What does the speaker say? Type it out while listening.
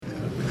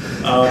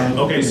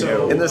Okay,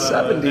 so in the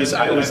 70s,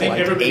 I was think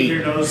like everybody 8.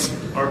 here knows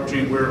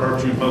we're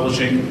ARC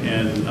Publishing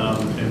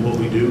and what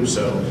we do.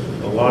 So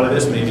a lot of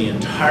this may be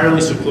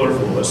entirely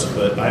superfluous,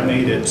 but I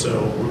made it,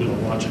 so we're going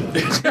to watch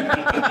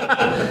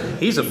it.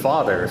 He's a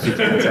father, if you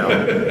can't tell.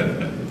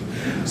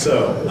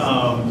 So,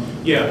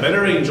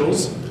 Better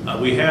Angels.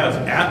 We have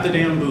at the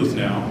damn booth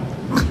now,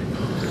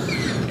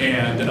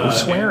 and No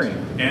swearing.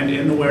 and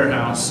in the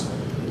warehouse.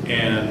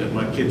 And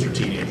my kids are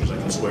teenagers. I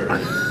can swear.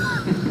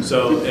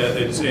 So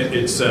it's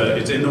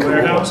in the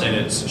warehouse, and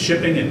it's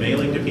shipping and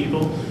mailing to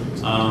people.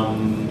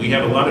 We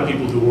have a lot of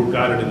people who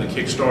got it in the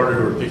Kickstarter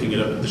who are picking it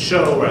up at the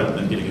show rather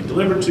than getting it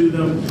delivered to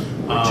them.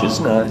 Which is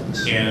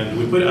nice. And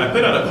I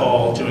put out a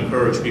call to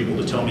encourage people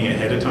to tell me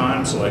ahead of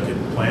time so I could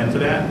plan for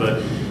that.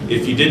 But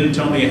if you didn't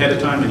tell me ahead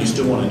of time and you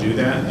still want to do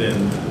that,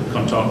 then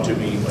come talk to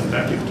me. In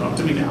fact, you can talk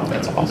to me now.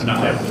 That's awesome.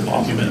 Not that within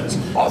a few minutes.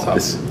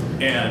 Awesome.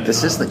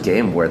 This is the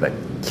game where the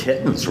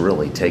kittens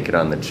really take it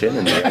on the chin.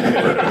 And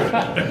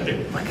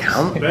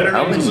Better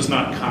Angels is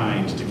not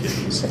kind to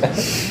kittens.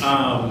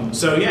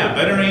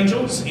 Better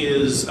Angels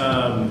is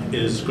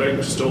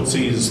Greg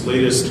Stolze's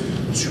latest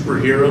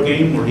superhero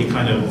game, where he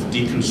kind of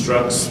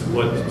deconstructs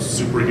what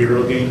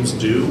superhero games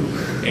do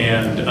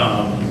and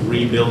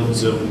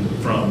rebuilds them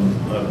from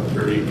a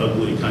very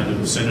ugly, kind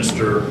of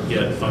sinister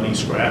yet funny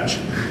scratch.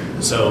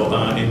 So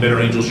in Better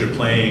Angels, you're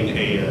playing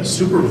a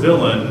super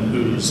villain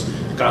who's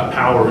got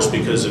powers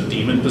because of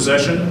demon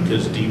possession,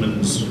 because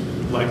demons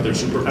like their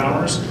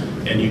superpowers,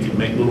 and you can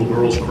make little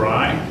girls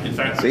cry. In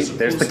fact, see,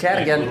 there's the cat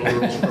again. Do you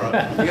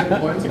get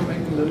points for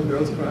making little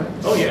girls cry?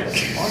 Oh yeah,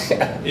 awesome.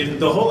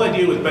 The whole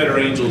idea with Better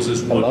Angels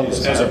is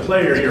as a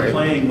player, you're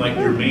playing like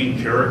your main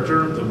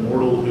character, the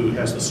mortal who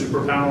has the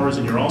superpowers,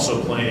 and you're also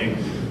playing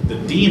the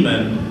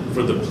demon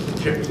for the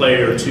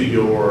player to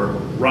your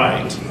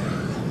right.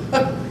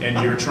 And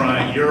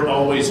you're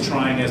always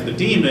trying as the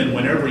demon,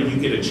 whenever you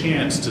get a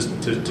chance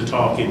to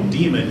talk in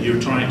demon, you're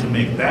trying to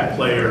make that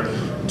player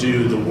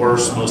do the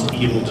worst, most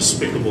evil,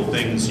 despicable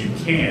things you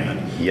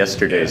can.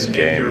 Yesterday's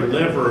game. And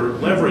your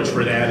leverage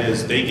for that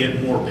is they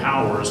get more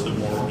powers the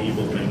more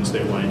evil things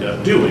they wind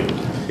up doing.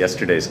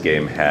 Yesterday's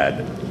game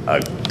had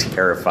a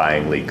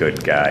terrifyingly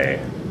good guy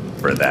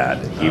for that.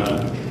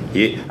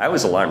 I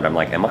was alarmed. I'm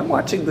like, am I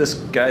watching this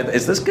guy?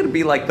 Is this going to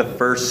be like the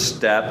first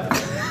step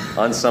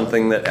on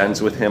something that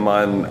ends with him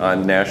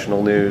on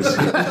national news?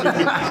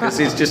 Because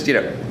he's just,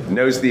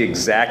 knows the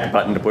exact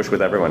button to push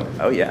with everyone.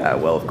 Oh, yeah,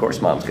 well, of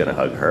course mom's going to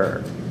hug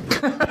her.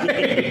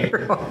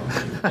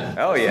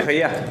 Oh,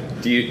 yeah.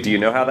 Do you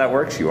know how that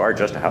works? You are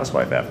just a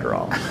housewife after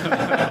all.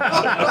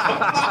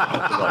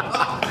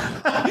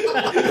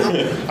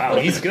 Wow,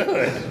 he's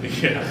good.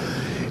 Yeah.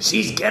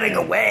 She's getting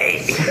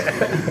away.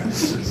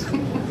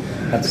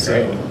 That's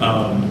great.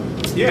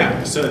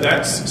 So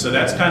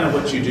that's kind of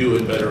what you do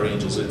in Better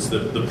Angels. It's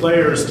the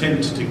players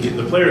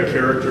the player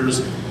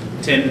characters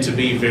tend to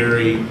be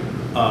very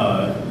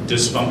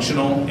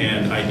dysfunctional,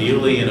 and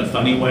ideally in a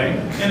funny way.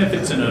 And if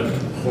it's in a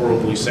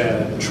horribly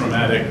sad,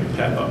 traumatic,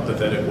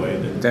 pathetic way,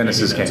 then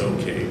Dennis's that's game.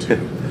 okay too.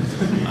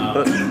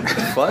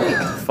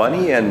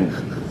 Funny and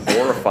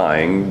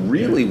horrifying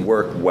really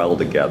work well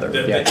together.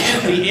 The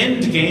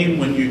end game,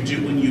 when you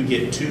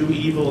get too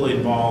evil,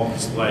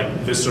 involves like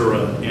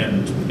viscera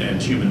and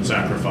human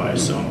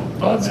sacrifice on a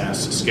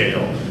mass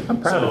scale. I'm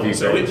proud of you.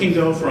 So it can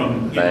go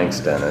from Thanks,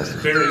 Dennis.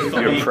 very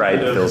funny, Your pride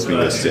kind of, fills me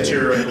with shame.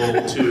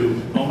 satirical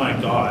to oh my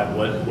god,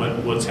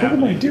 what's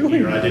happening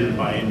here? I didn't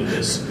buy into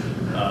this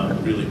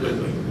really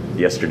quickly.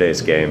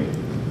 Yesterday's game,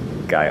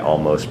 guy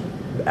almost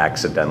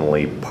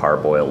accidentally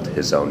parboiled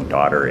his own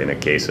daughter in a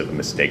case of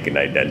mistaken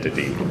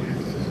identity. It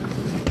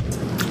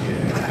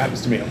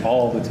happens to me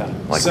all the time.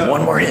 Like,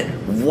 one more hit.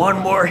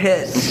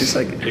 And she's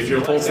like, If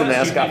you're pulls the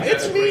mask off.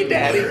 It's me,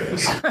 Daddy.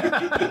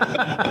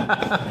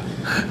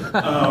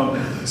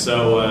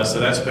 So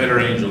that's Better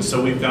Angels.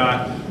 So we've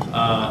got,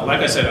 like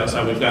I said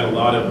outside, we've got a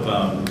lot of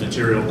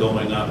material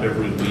going up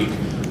every week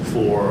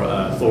for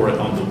it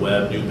on the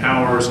web. New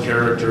powers,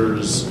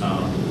 characters,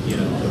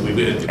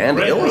 And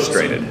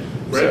illustrated.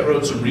 Brett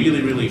wrote some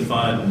really, really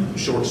fun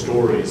short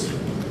stories.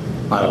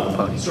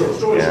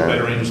 Stories for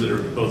Better Angels that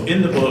are both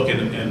in the book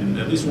and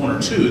at least one or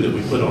two that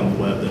we put on the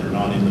web that are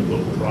not in the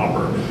book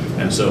proper.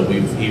 And so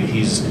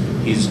he's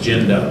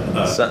ginned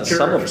up.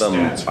 Some of them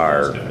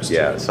are,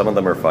 some of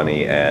them are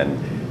funny, and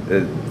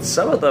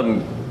some of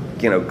them,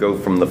 go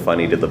from the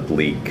funny to the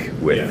bleak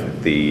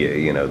with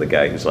the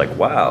guy who's like,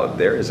 wow,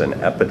 there is an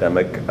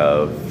epidemic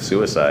of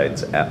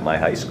suicides at my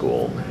high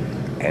school,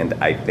 and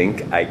I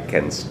think I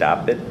can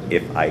stop it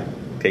if I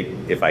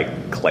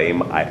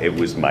claim it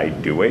was my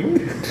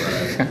doing.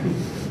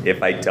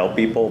 If I tell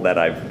people that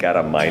I've got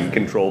a mind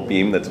control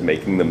beam that's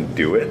making them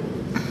do it,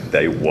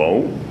 they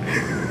won't.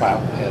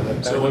 Wow. Yeah,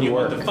 that so when you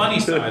want the funny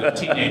side of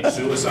teenage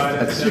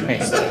suicide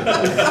epidemics,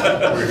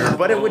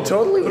 but it would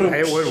totally work.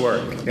 It would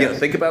work. Yeah,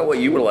 think about what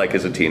you were like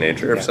as a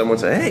teenager. If someone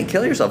said, "Hey,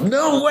 kill yourself,"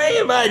 no way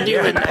am I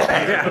doing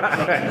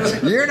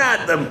that. You're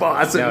not the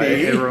boss of me.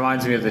 It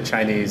reminds me of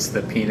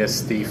the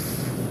penis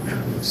thief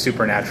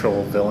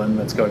supernatural villain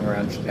that's going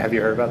around. Have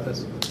you heard about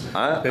this?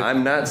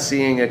 I'm not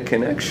seeing a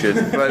connection,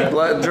 but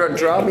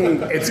draw me.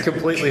 It's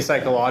completely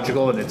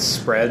psychological and it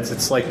spreads.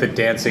 It's like the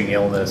dancing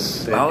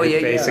illness. Yeah.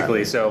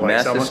 Basically. So like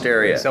Mass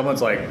hysteria.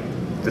 Someone's like,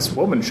 this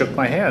woman shook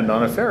my hand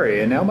on a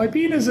ferry and now my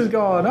penis is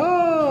gone.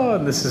 Oh,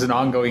 and this is an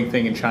ongoing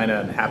thing in China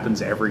and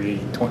happens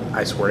every,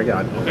 I swear to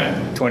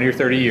God, 20 or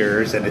 30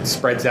 years, and it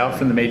spreads out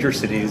from the major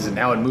cities, and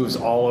now it moves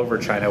all over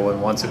China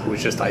when once it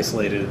was just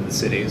isolated in the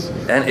cities.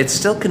 And it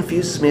still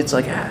confuses me. It's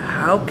like,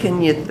 how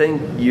can you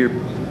think your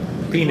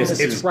Penis, it's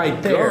is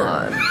right there.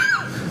 gone?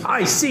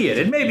 I see it.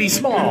 It may be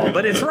small,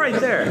 but it's right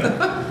there.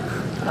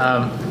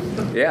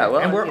 Yeah, well,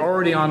 And we're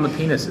already on the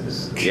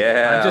penises.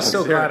 yeah. I'm just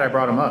so glad I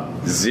brought them up.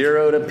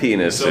 0 to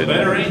penis. So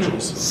better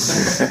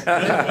angels.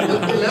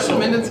 11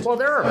 minutes. Well,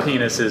 there are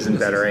penises in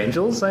Better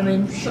Angels. I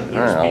mean, There's know.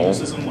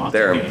 penises in lots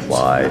They're of games.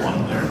 implied. Go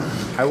on there.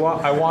 I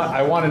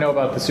want to know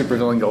about the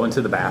supervillain going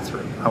to the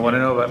bathroom. I want to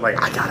know about,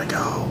 like, I gotta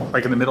go,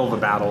 like in the middle of a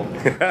battle.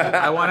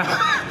 I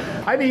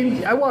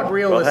want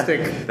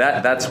realistic.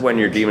 That's when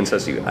your demon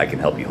says to you, I can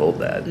help you hold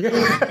that.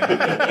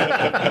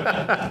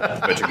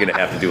 But you're going to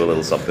have to do a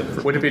little something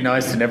for Wouldn't it be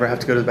nice to never have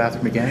to go to the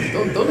bathroom again?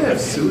 Don't they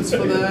have suits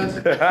for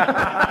that?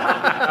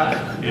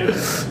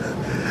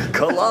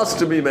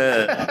 Colostomy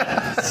Man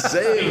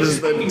saves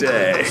the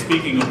day.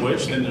 Speaking of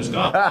which, then there's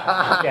God.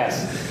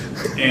 Yes.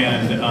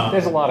 And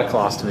There's a lot of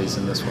colostomies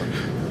in this one.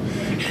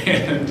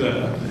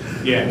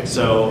 and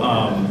so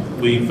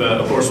we've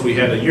of course we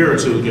had a year or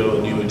two ago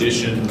a new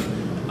edition,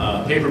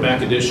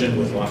 paperback edition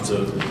with lots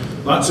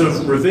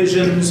of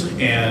revisions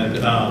and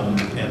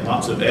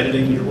lots of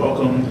editing. You're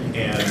welcome.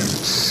 And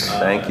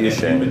Thank you, and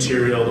Shane. new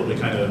material that we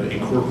kind of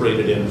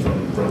incorporated in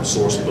from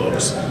source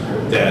books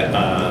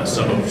that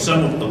some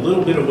of a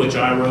little bit of which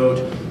I wrote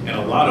and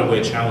a lot of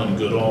which Alan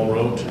Goodall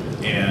wrote,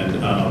 and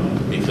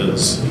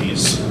because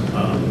he's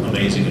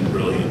amazing and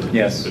brilliant.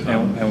 Yes,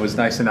 and was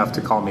nice enough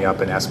to call me up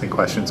and ask me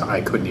questions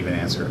I couldn't even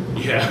answer.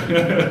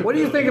 Yeah. What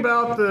do you think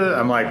about the...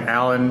 I'm like,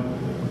 Alan,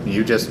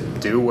 you just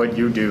do what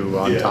you do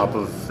on Yeah. top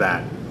of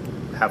that.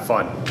 Have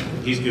fun.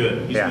 He's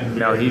good. He's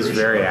been He's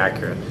very sharp.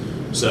 accurate.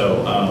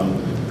 So,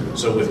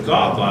 so with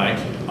Godlike,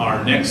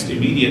 our next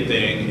immediate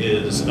thing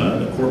is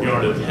the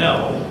Courtyard of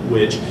Hell,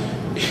 which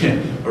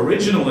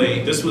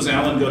originally, this was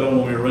Alan Goodall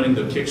when we were running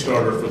the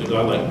Kickstarter for the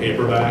Godlike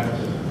paperback.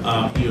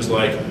 He was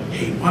like,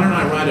 hey, why don't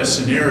I write a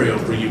scenario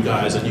for you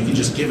guys and you can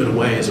just give it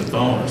away as a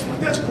bonus? I'm like,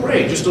 that's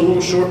great, just a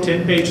little short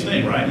 10-page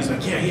thing, right? He's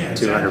like, yeah,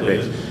 200 exactly.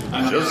 pages.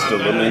 Just I've a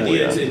got little, an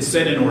idea. yeah. It's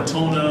set in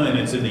Ortona, and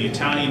it's in the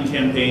Italian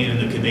campaign, and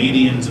the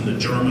Canadians and the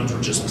Germans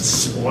were just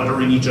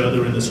slaughtering each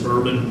other in this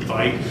urban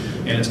fight,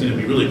 and it's going to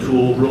be really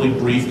cool, really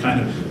brief, kind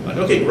of like,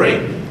 okay,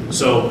 great.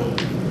 So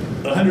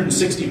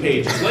 160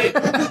 pages later.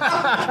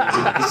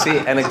 You see,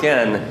 and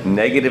again,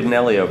 negative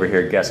Nelly over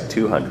here guessed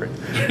 200.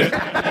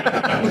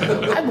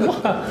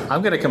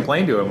 I'm going to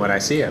complain to him when I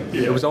see him.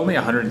 It was only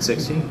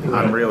 160.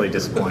 I'm really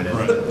disappointed.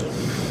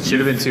 Should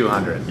have been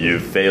 200. You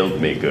failed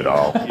me,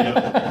 Goodall.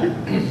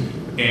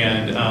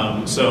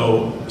 And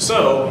so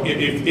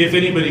if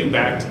anybody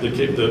backed the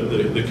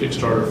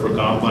Kickstarter for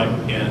Godlike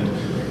and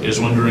is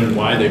wondering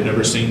why they've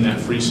never seen that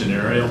free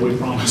scenario we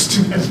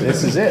promised,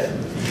 This is it.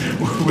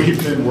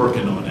 we've been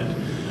working on it.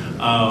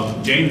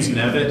 James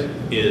Nevitt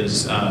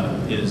is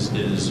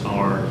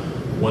our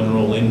One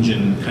Roll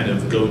Engine kind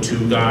of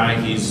go-to guy.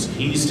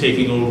 He's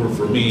taking over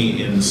for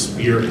me in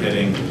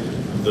spearheading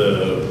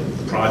the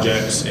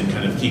projects and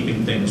kind of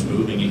keeping things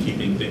moving and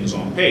keeping things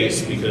on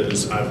pace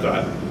because I've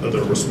got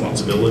other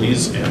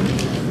responsibilities and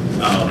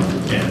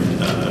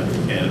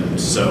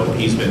so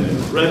he's been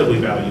incredibly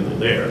valuable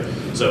there.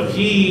 So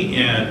he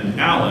and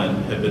Alan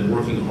have been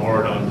working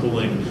hard on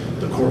pulling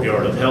the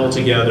Courtyard of Hell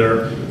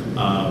together.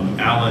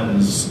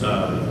 Alan's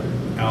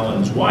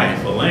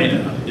wife,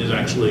 Elena, is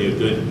actually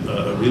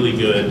a really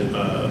good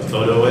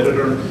photo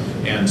editor,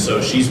 and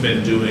so she's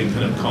been doing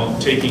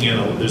taking in.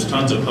 There's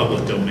tons of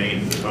public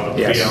domain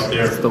photography out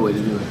there. That's the way to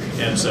do it.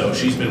 And so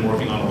she's been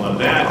working on a lot of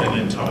that, and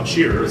then Todd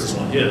Shearer, this is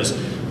one of his,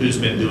 who's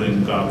been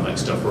doing Godlike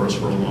stuff for us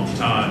for a long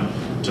time,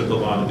 took a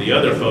lot of the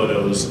other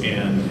photos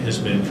and has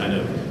been kind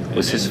of...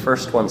 Was his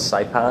first one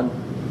Saipan?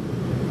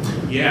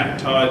 Yeah,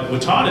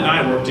 Todd and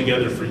I worked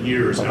together for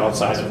years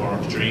outside of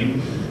Arc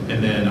Dream,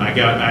 and then I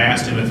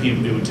asked him if he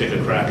would take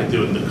a crack at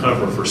doing the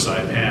cover for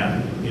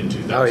Saipan in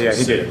 2006. Oh, yeah,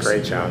 he did a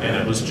great job. And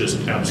it was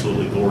just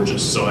absolutely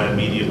gorgeous, so I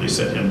immediately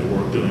set him to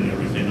work doing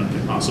everything I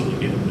could possibly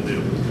get him to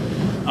do.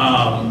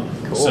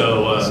 Cool.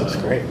 So, this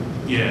is great.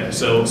 yeah,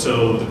 so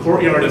the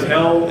Courtyard of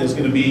Hell is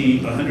going to be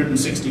a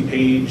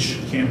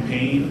 160-page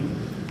campaign,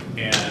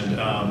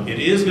 and it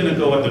is going to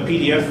go out, the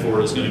PDF for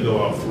it is going to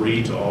go out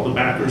free to all the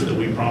backers that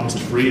we promised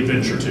free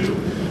adventure to.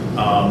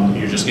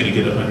 You're just going to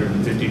get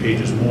 150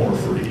 pages more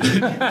free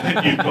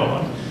than you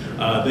got.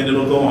 Then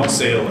it'll go on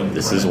sale.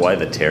 This is why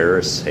the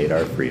terrorists hate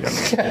our freedom.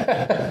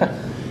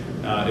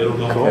 It'll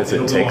go Because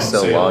it takes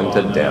so long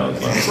to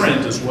download. in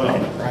print as well.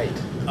 Right.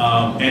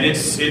 And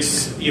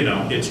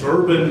it's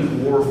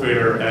urban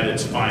warfare at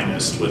its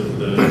finest with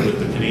the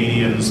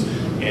Canadians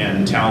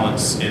and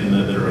talents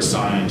that are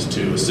assigned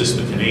to assist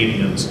the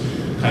Canadians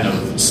kind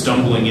of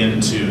stumbling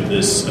into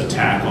this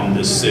attack on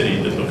this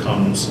city that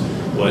becomes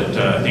what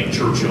I think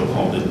Churchill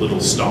called it Little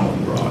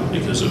Stalingrad,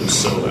 because it was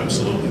so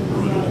absolutely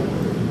brutal.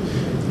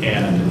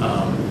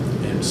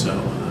 And so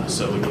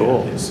again,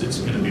 cool. It's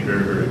going to be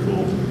very, very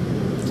cool.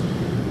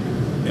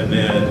 And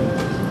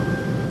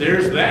then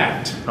there's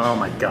that. Oh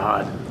my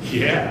God.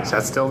 Yeah. Is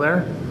that still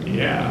there?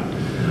 Yeah.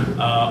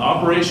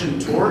 Operation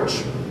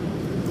Torch,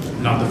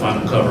 not the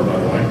final cover, by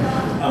the way.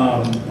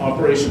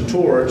 Operation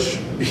Torch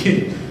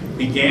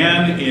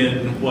began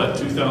in,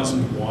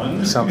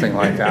 2001? Something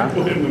like that.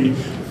 When we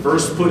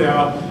first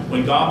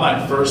when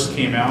Godlike first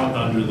came out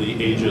under the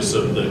aegis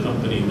of the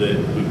company that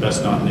we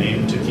best not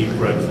name to keep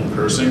Greg from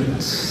cursing.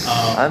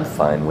 I'm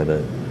fine with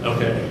it.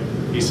 Okay.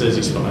 He says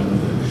he's fine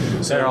with it.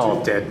 They're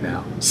all dead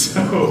now.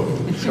 So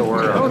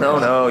we're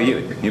no.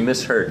 You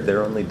misheard.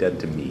 They're only dead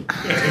to me.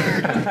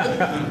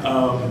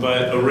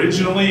 But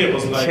originally it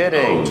was like,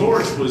 Kidding.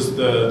 Torch was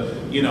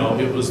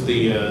it was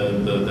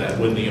that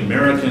when the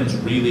Americans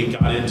really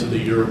got into the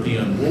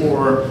European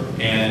War,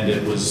 and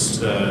it was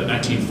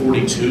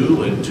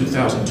 1942 and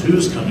 2002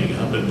 is coming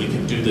up, and we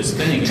can do this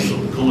thing, and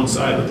it'll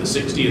coincide with the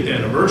 60th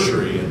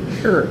anniversary. And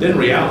Sure. then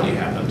reality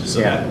happened,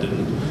 so that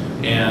didn't.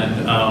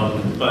 And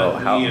but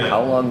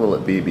how long will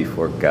it be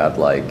before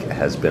Godlike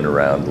has been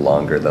around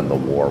longer than the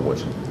war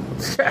was?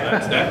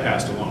 that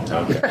passed a long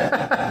time ago.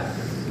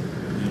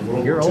 And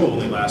World You're War II old.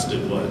 only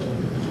lasted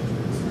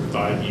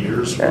 5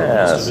 years for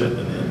Yeah, most of it,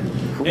 and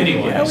then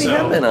anyway. Yeah, we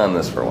have been on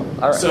this for a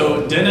while. All right.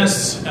 So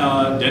Dennis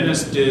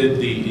did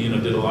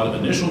did a lot of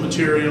initial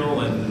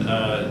material, and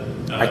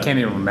I can't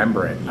even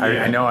remember it.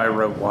 Yeah. I know I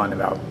wrote one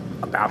about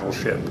a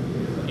battleship.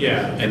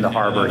 yeah, in the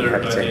harbor you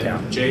had to take and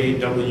out.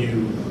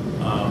 J.W.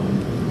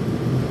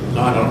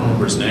 I don't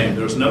remember his name.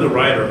 There was another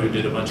writer who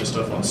did a bunch of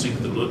stuff on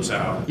Sink the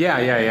Lutzow. Yeah.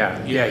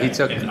 He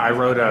took. And I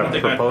wrote don't a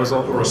think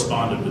proposal. I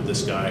corresponded with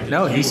this guy.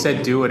 No, he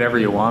said do whatever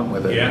you want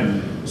with it. Yeah.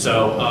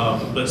 So,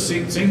 but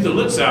Sink the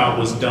Lutzow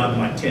was done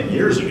like 10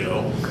 years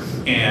ago,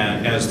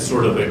 and as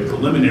sort of a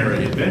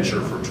preliminary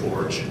adventure for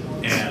Torch,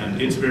 and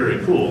it's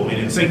very cool. I mean,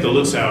 in Sink the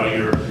Lutzow,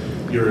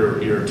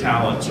 your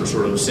talents are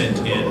sort of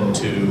sent in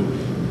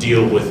to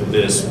deal with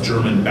this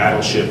German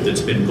battleship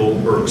that's been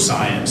Goldberg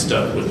scienced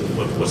up with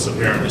what's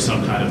apparently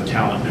some kind of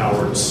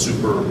talent-powered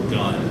super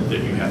gun that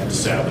you have to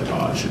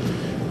sabotage.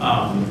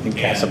 In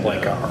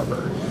Casablanca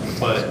Harbor.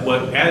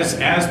 But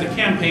as the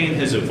campaign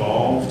has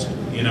evolved,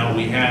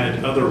 we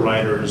had other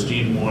writers,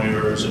 Gene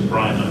Moyers and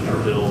Brian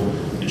Underhill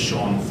and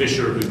Sean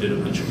Fisher, who did a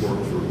bunch of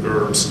work for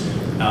GURPS,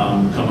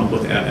 come up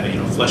with,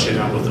 flesh it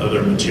out with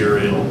other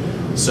material.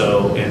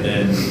 So, and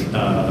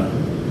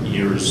then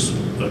years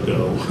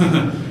ago,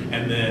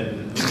 and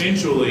then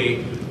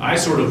eventually I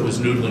sort of was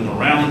noodling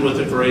around with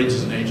it for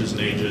ages and ages and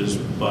ages,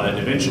 but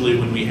eventually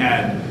when we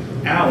had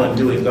Alan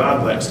doing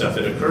Godlike stuff,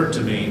 it occurred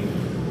to me,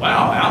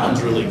 wow,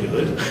 Alan's really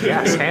good.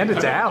 Yes, hand it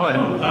to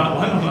Alan.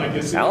 Why don't I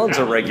just Alan's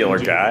a Alan regular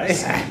do guy.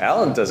 this?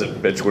 Alan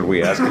doesn't bitch when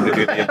we ask him to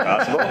do the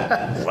impossible.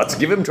 Let's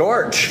give him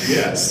Torch.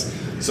 Yes.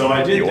 So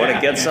I did. You want to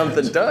that, get and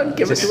something done?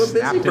 Give it to a busy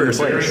snapped into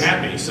person. Very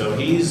happy. So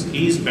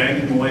he's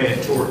banging away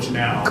at Torch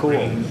now, Cool.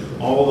 bringing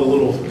all the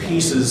little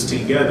pieces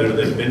together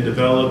that have been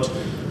developed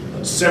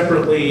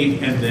separately,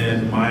 and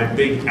then my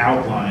big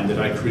outline that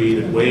I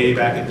created way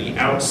back at the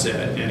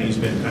outset, and he's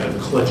been kind of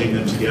kludging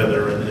them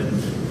together and then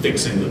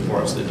fixing the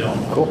parts that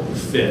don't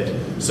fit.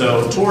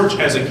 So Torch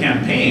as a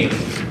campaign,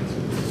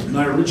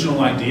 my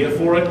original idea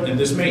for it, and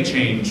this may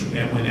change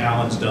when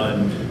Alan's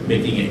done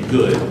making it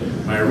good,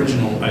 my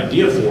original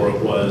idea for it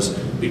was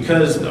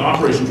because the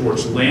Operation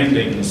Torch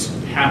landings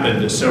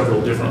happened at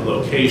several different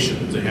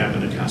locations. They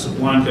happened in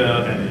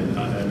Casablanca and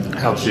in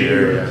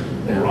Algiers,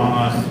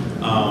 Oran.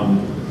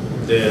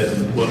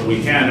 Then what I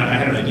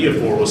had an idea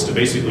for was to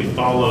basically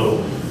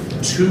follow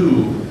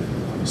two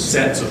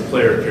sets of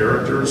player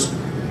characters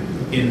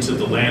into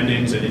the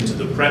landings and into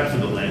the prep for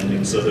the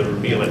landings. So there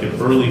would be like an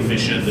early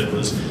mission that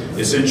was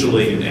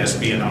essentially an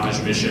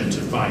espionage mission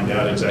to find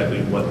out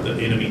exactly what the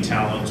enemy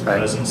talent's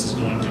presence is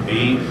going to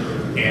be.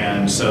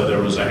 And so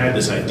I had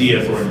this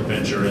idea for an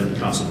adventure in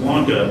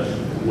Casablanca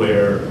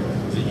where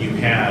you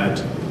had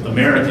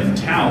American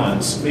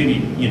talents, maybe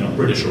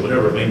British or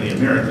whatever, mainly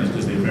Americans,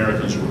 because the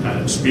Americans were kind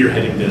of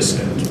spearheading this,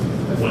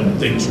 and when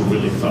things were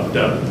really fucked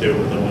up, they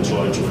were the ones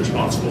largely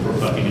responsible for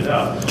fucking it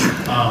up.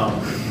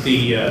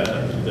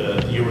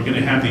 You were going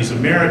to have these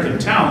American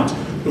talents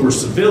who were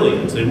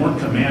civilians. They weren't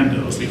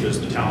commandos because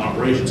the Talent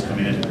Operations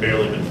Command had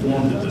barely been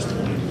formed at this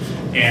point.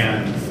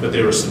 But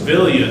they were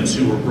civilians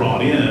who were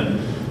brought in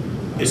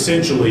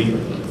essentially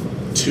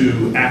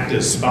to act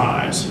as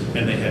spies,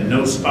 and they had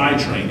no spy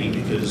training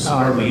because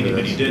hardly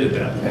anybody did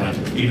at that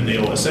point. Even the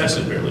OSS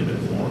had barely been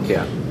formed.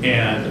 Yeah.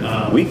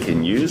 And we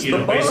can use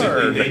the basically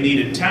bard. they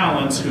needed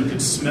talents who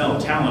could smell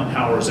talent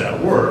powers at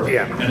work.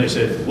 Yeah. And they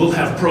said, we'll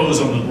have pros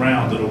on the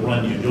ground that'll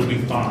run you. You'll be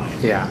fine.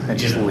 Yeah, and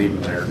just leave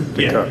them there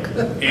to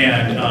cook.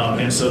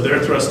 And so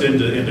they're thrust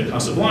into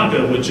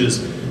Casablanca, which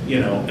is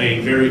a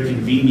very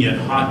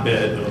convenient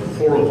hotbed of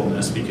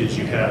horribleness because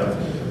you have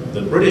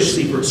the British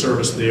Secret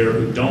Service there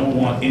who don't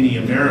want any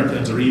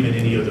Americans or even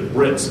any of the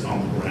Brits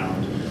on the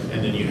ground. And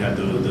and then you had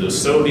the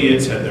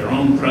Soviets had their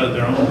own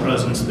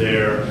presence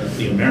there.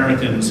 The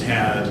Americans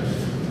had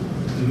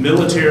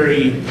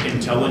military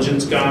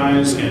intelligence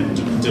guys and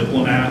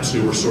diplomats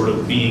who were sort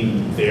of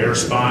being their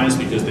spies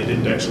because they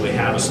didn't actually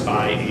have a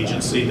spy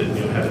agency that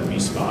knew how to be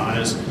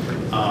spies.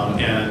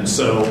 And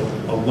so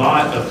a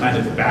lot of kind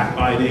of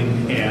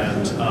backbiting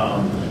and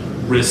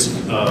risk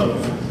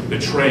of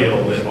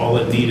betrayal, that all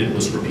it needed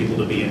was for people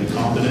to be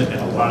incompetent,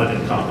 and a lot of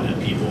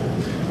incompetent people,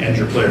 and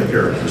your player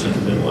characters in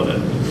the middle of it.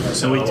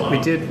 So we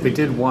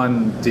did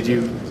one.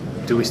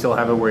 Do we still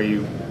have it where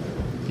you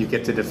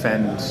get to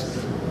defend?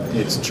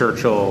 It's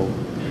Churchill,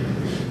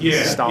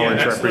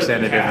 Stalin's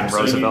representative, and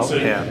Roosevelt.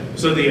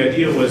 So the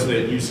idea was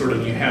that you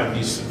have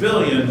these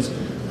civilians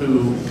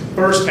who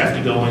first have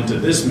to go into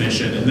this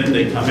mission, and then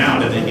they come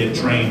out and they get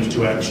trained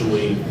to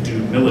actually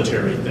do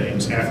military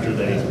things after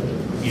they,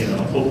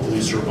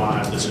 hopefully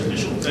survive this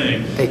initial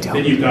thing.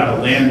 Then you've got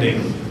a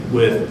landing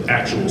with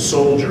actual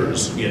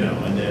soldiers,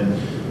 and then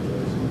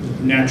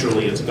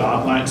naturally it's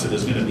godlike, so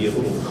there's going to be a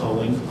little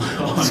culling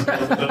on both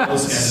of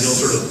those, and you'll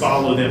sort of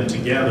follow them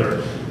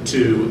together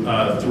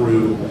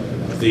through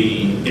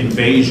the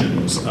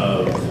invasions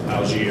of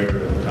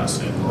Algiers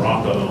and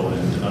Morocco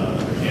and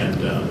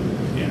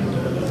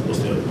what's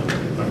the other one?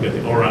 I forget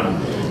the Oran,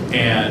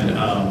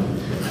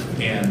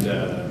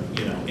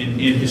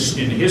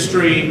 in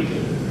history,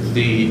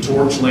 the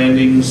torch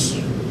landings,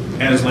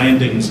 as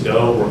landings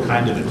go, were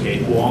kind of a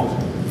cakewalk.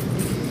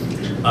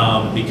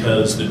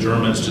 Because the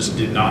Germans just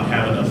did not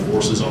have enough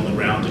forces on the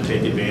ground to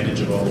take advantage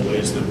of all the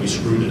ways that we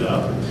screwed it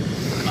up.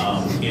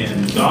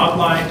 In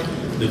Godlike,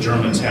 the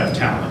Germans have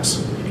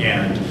talents,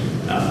 and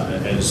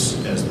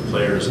as the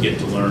players get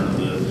to learn,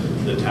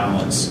 the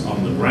talents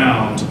on the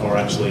ground are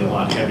actually a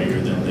lot heavier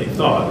than they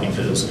thought,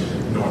 because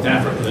North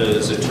Africa,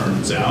 as it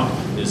turns out,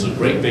 is a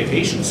great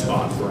vacation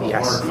spot for a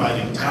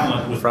hard-fighting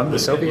talent from the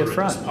Soviet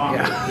front,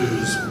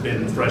 who's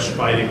been fresh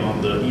fighting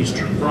on the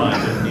Eastern Front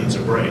and needs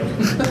a break.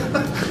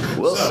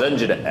 We'll send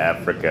you to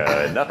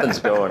Africa. Nothing's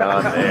going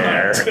on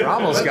there.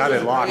 Rommel's got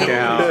it locked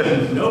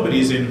down.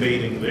 Nobody's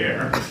invading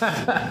there.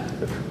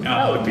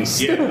 That would be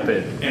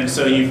stupid. And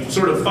so you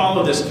sort of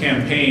follow this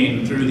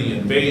campaign through the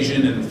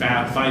invasion and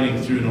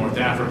fighting through North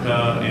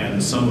Africa,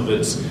 and some of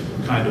it's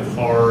kind of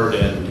hard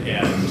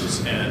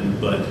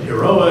but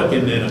heroic,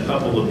 and then a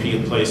couple of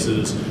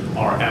places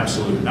are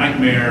absolute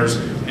nightmares,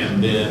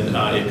 and then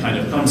it kind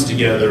of comes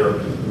together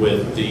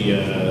with the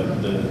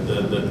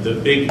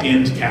big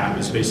end cap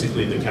is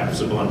basically the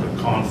Casablanca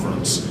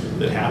Conference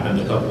that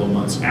happened a couple of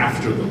months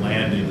after the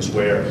landings,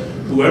 where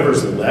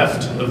whoever's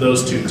left of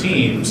those two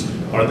teams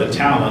are the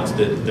talents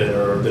that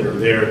are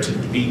there to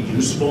be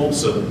useful.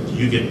 So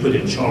you get put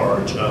in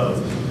charge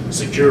of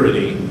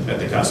security at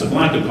the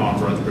Casablanca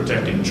Conference,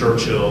 protecting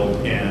Churchill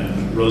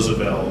and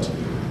Roosevelt.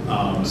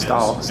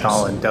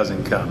 Stalin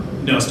doesn't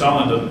come. No,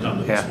 Stalin doesn't come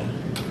to this one.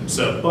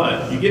 So,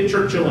 but you get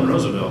Churchill and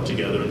Roosevelt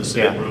together in the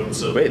same room.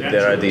 So wait,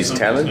 there are these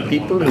talent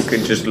people who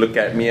can just look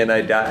at me and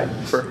I die?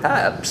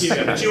 Perhaps.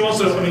 Yeah, but you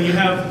also, you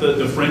have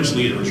the French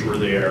leaders were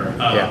there,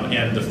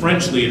 and the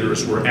French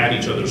leaders were at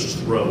each other's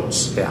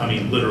throats. Yeah.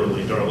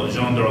 Literally,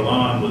 Jean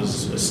Darlan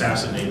was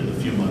assassinated a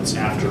few months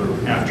after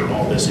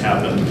all this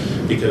happened,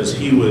 because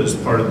he was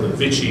part of the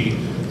Vichy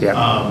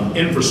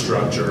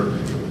infrastructure,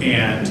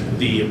 and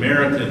the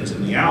Americans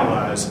and the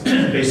Allies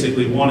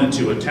basically wanted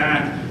to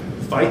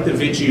fight the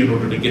Vichy in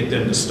order to get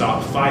them to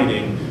stop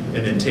fighting,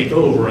 and then take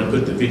over and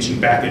put the Vichy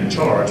back in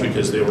charge,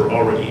 because they were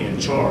already in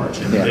charge,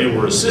 and they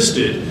were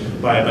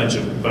assisted by a bunch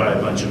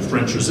of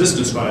French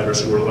resistance fighters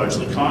who were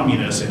largely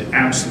communists and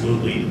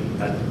absolutely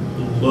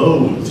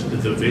loathed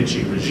the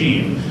Vichy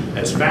regime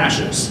as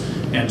fascists.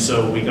 And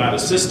so we got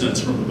assistance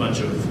from a bunch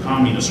of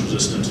communist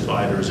resistance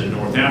fighters in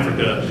North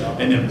Africa,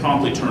 and then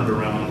promptly turned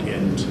around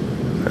and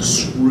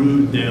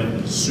screwed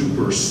them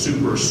super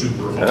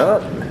hard. Oh,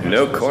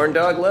 no corn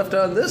dog left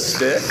on this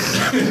stick.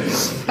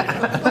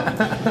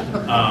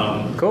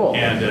 Cool.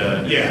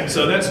 And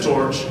so that's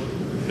Torch.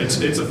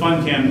 It's a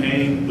fun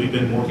campaign. We've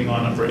been working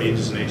on it for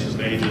ages and ages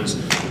and ages.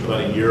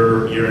 About a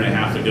year and a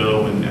half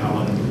ago, when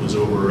Alan was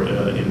over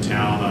in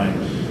town, I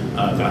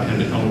got him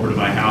to come over to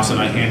my house, and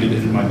I handed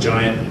him my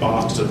giant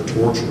box of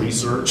Torch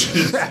research.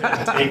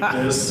 Take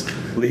this.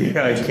 Lee,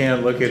 I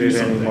can't look at it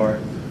anymore.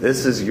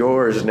 This is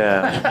yours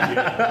now.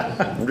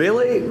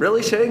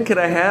 Really, Shane? Can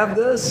I have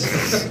this?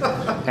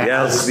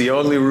 Yes, the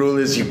only rule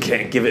is you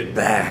can't give it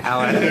back.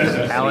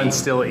 Alan's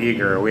still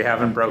eager. We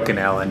haven't broken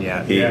Alan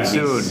yet.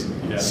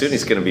 Soon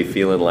he's going to be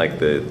feeling like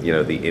the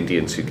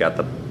Indians who got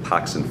the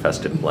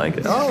pox-infested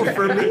blanket. Oh,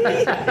 for me?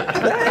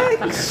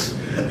 Thanks.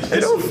 I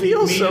don't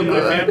feel so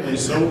good. My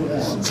family's so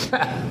warm.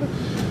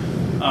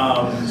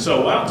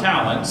 So, about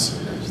talents.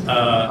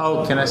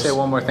 Can I say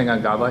one more thing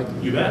on Godlike?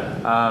 You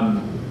bet.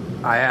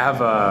 I have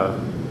a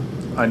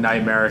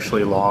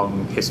nightmarishly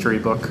long history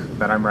book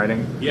that I'm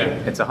writing. Yeah.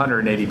 It's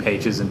 180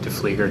 pages, and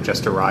Defleeger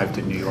just arrived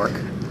in New York.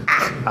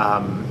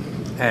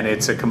 And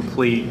it's a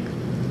complete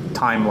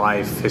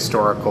time-life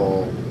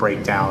historical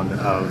breakdown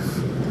of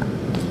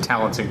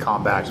Talents in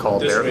Combat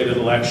called This rate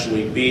it'll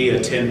actually be a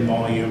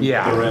 10-volume.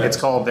 Yeah, it's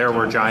called There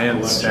Were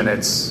Giants, and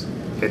it's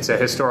a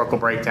historical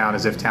breakdown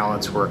as if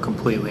Talents were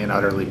completely and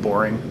utterly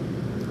boring.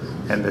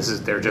 And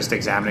they're just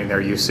examining their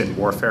use in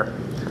warfare.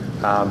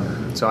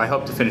 So I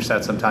hope to finish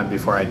that sometime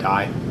before I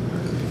die.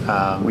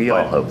 We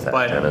all hope that,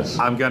 but Dennis.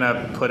 I'm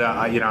gonna put up.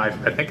 I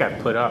think I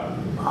put up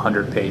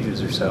 100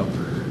 pages or so.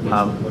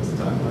 What's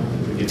the timeline?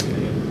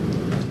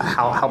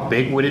 How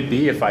big would it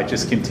be if I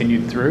just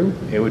continued through?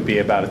 It would be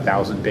about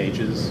 1,000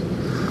 pages.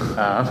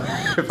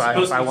 If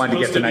I wanted to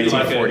get to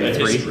 1943. Like a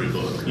history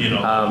book,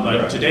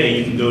 like today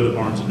you can go to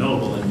Barnes and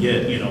Noble and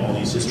get all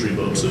these history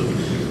books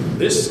of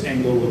this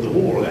angle of the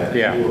war, that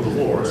angle of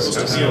the war. It's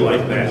supposed to feel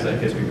like that.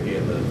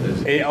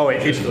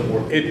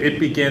 It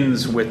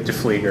begins with De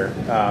Vlieger.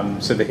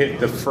 So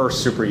the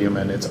first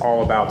Superhuman. It's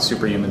all about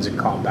superhumans in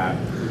combat.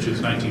 Which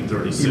is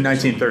 1936.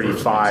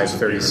 1935,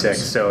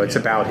 36. So it's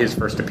about his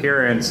first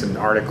appearance and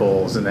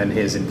articles, and then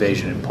his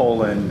invasion in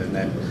Poland, and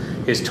then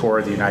his tour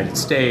of the United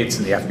States,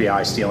 and the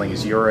FBI stealing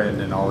his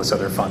urine, and all this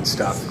other fun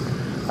stuff.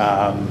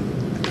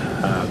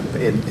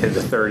 In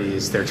the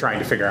 30s, they're trying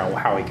to figure out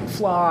how he can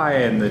fly,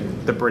 and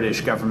the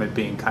British government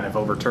being kind of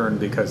overturned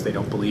because they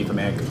don't believe a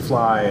man can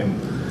fly, and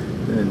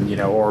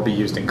or be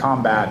used in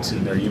combat,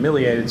 and they're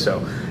humiliated.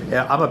 So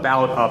I'm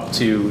about up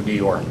to New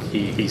York.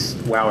 He's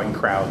wowing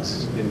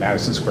crowds in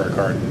Madison Square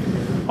Garden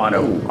on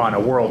a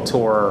world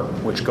tour,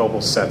 which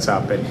Goebbels sets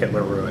up and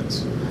Hitler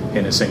ruins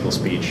in a single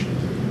speech.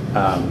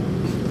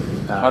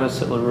 How does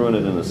Hitler ruin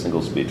it in a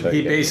single speech?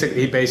 He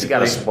basically you got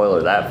to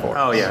spoiler that for us.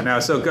 Oh yeah,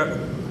 no. So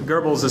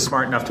Goebbels is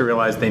smart enough to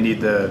realize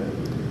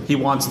he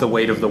wants the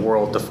weight of the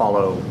world to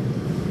follow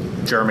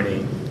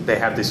Germany. They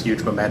have this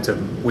huge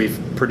momentum. We've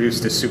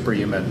produced a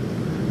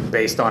superhuman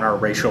based on our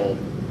racial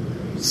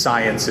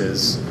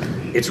sciences.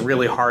 It's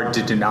really hard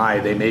to deny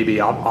they may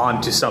be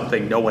on to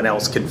something no one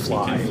else can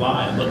fly. He can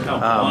fly, and look how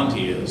blonde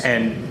he is.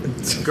 And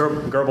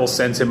Goebbels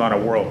sends him on a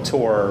world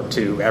tour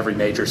to every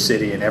major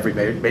city and every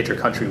major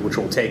country which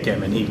will take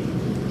him, and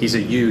he's a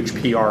huge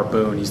PR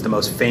boon. He's the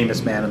most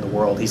famous man in the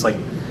world. He's like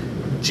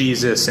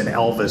Jesus and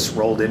Elvis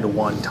rolled into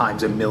one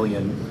times a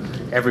million.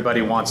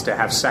 Everybody wants to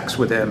have sex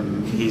with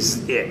him.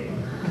 He's it.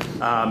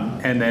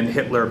 And then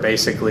Hitler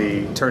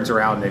basically turns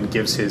around and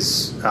gives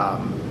his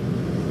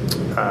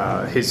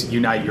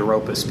Unite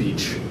Europa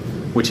speech,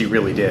 which he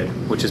really did,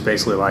 which is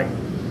basically like,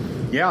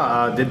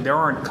 there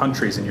aren't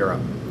countries in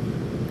Europe.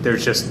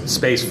 There's just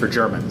space for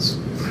Germans.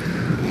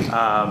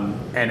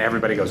 And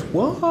everybody goes,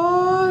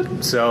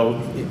 what? So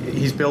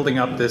he's building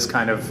up this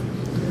kind of,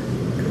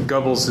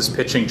 Goebbels is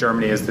pitching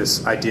Germany as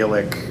this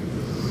idyllic,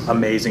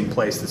 amazing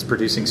place that's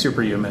producing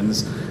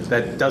superhumans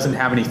that doesn't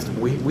have any,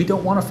 we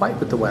don't want to fight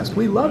with the West.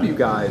 We love you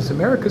guys.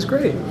 America's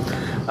great.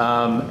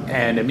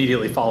 And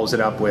immediately follows it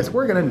up with,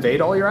 we're going to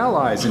invade all your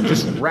allies and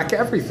just wreck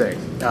everything.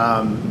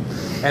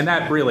 And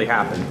that really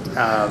happened.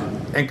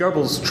 And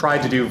Goebbels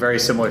tried to do very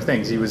similar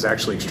things. He was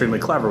actually extremely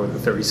clever with the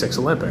 36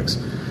 Olympics.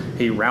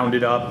 He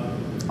rounded up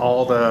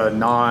all the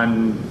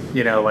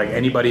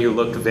anybody who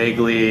looked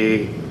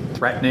vaguely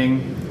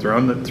threatening,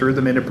 threw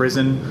them into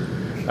prison,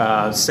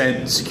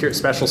 sent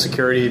special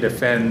security to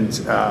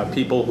defend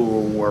people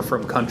who were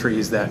from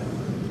countries that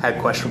had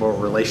questionable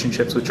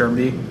relationships with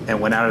Germany, and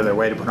went out of their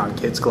way to put on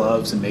kids'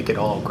 gloves and make it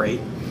all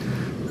great.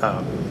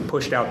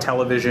 Pushed out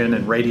television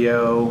and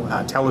radio.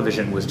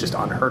 Television was just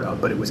unheard of,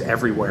 but it was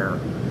everywhere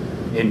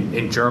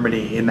in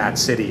Germany, in that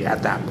city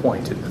at that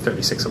point in the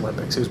 36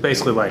 Olympics. It was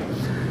basically like,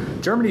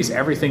 Germany's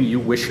everything you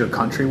wish your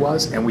country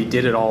was, and we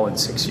did it all in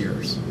 6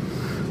 years.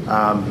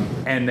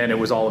 And then it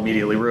was all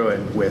immediately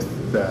ruined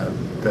with the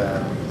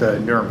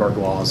Nuremberg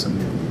laws, and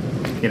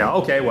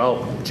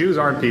Jews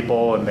aren't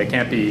people, and they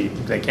can't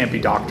be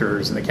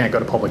doctors, and they can't go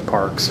to public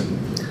parks, and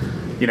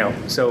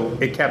so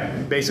it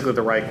kept, basically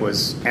the Reich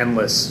was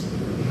endless.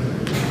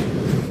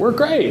 We're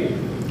great.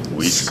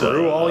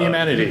 Screw all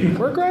humanity.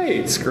 We're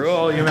great. Screw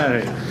all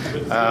humanity.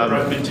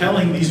 I've been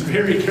telling these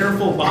very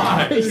careful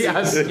lies.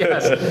 yes.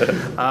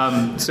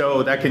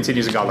 So that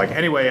continues to go.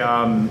 Anyway,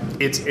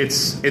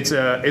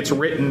 it's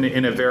written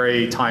in a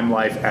very Time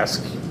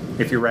Life-esque.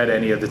 If you read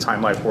any of the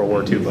Time Life World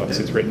War II books,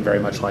 it's written very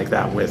much like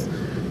that, with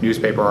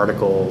newspaper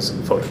articles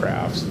and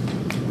photographs.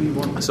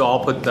 So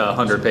I'll put the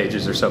 100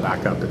 pages or so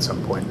back up at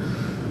some point.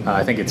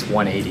 I think it's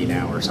 180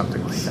 now or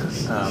something like that.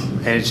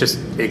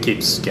 And it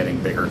keeps getting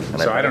bigger. And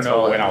so I don't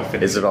know when I'll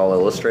finish. Is it all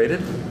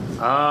illustrated?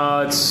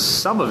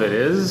 Some of it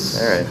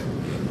is. All right.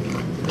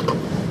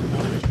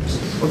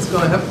 What's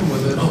going to happen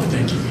with it? Oh,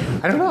 thank you.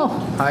 I don't know.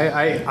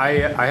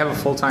 I have a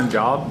full-time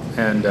job,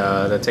 and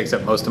that takes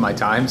up most of my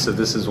time. So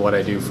this is what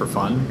I do for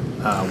fun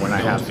when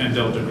I have. And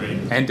Delta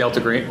Green. And Delta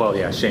Green. Well,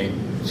 yeah. Shane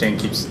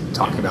keeps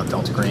talking about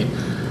Delta Green.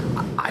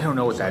 I don't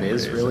know what that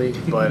is really,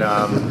 but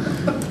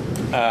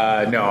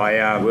No,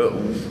 I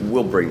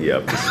We'll bring you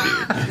up to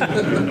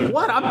speed.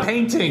 What? I'm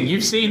painting.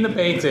 You've seen the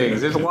paintings.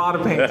 There's a lot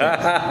of paintings.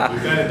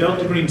 We've got a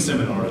Delta Green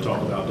seminar to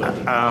talk about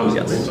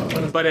Delta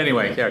Green. But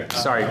anyway, yeah.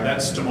 Sorry.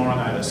 That's tomorrow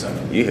night at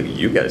 7.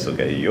 You guys will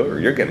get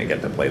you're going to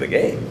get to play the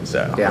game.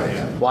 So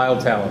Yeah.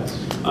 Wild Talents.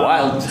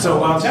 Wild. So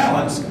Wild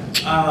Talents.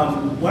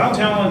 Wild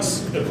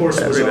Talents, of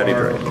course, was Everybody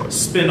our drink.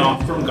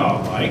 spin-off from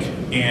Godlike,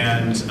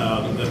 and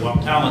the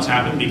Wild Talents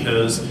happened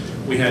because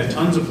we had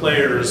tons of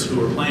players who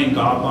were playing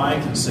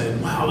Godlike and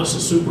said, "Wow, this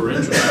is super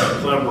interesting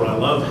and clever. I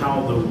love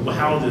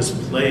how this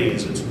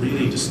plays. It's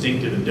really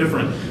distinctive and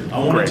different. I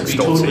want it to be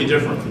totally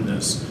different from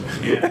this."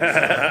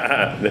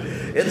 And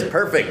It's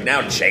perfect.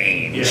 Now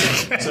change.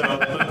 yeah. So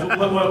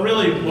what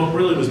really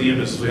was the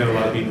emphasis? We had a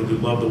lot of people who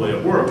loved the way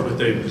it worked, but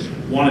they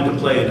wanted to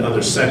play in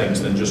other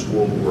settings than just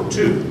World War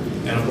II.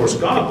 And of course,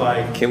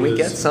 Godlike. Can we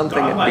get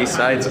something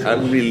besides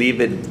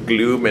unrelieved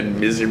gloom and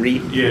misery?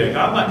 Yeah,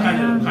 Godlike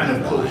kind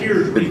of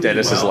cohered. And really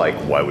Dennis is well. like,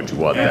 why would you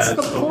want That's that?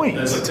 the point.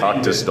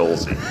 Talk to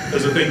Stolze.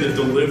 There's a thing that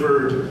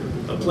delivered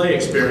a play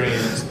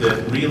experience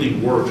that really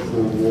worked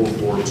for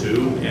World War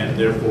II, and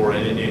therefore,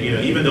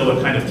 even though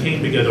it kind of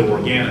came together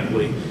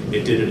organically,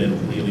 it did it in a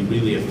really,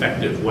 really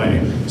effective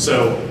way.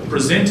 So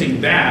presenting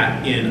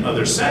that in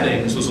other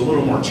settings was a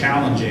little more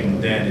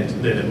challenging than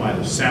it might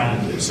have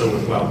sounded. So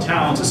with Wild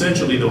Talents,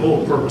 essentially the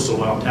whole purpose of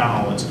Wild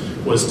Talents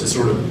was to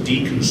sort of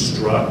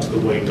deconstruct the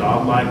way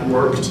Godlike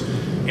worked,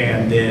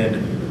 and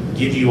then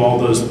give you all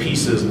those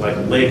pieces like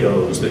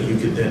Legos that you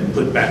could then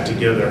put back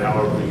together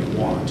however you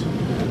want.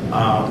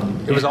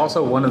 It was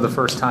also one of the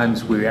first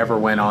times we ever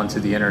went onto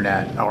the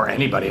internet, or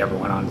anybody ever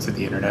went onto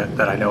the internet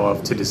that I know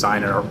of, to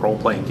design a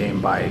role-playing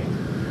game by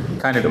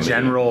kind of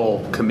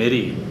general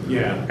committee.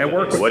 Yeah. It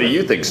worked. What do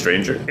you think,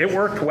 stranger? It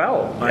worked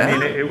well. Yeah. I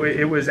mean,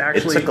 it was It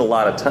actually. took a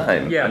lot of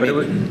time. Yeah, I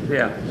but mean,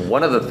 yeah.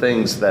 one of the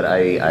things that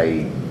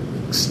I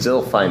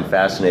still find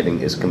fascinating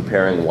is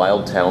comparing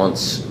Wild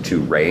Talents to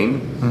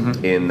Rain,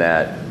 in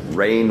that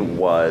Rain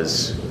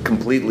was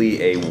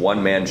completely a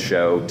one-man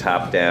show,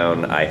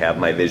 top-down. I have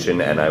my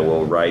vision and I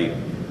will write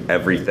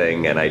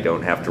everything, and I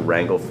don't have to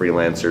wrangle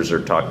freelancers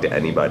or talk to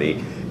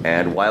anybody.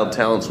 And Wild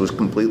Talents was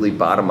completely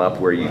bottom-up,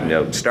 where you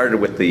started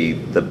with the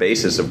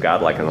basis of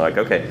Godlike, and like,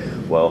 okay,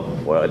 well,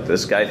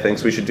 this guy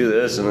thinks we should do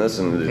this and this,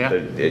 and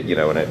and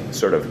it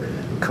sort of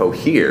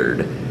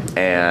cohered.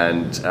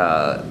 And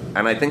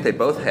I think they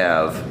both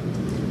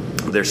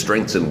have their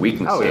strengths and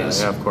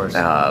weaknesses. Oh yeah, of course.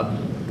 But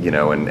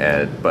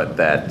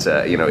that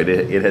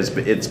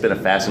it's been a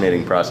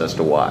fascinating process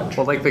to watch.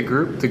 Well, like the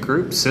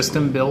group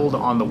system build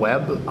on the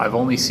web, I've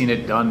only seen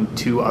it done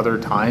 2 other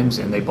times,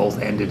 and they both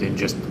ended in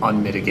just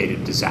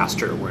unmitigated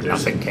disaster where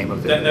nothing came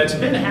of it. That's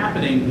been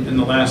happening in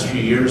the last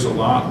few years a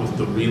lot with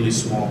the really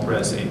small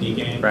press indie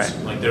games. Right.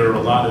 Like there are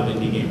a lot of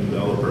indie game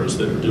developers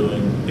that are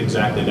doing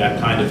exactly that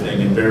kind of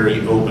thing in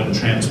very open,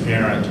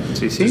 transparent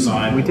So you see,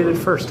 design. we did it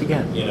work. first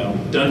again.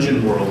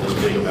 Dungeon World is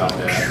big about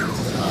that.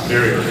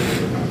 Very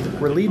early about that.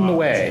 We're leading the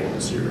way.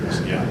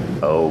 Series, yeah.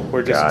 Oh,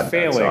 We're just God,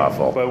 failing, that's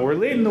awful. but we're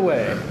leading the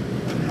way.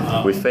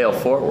 We fail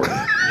forward.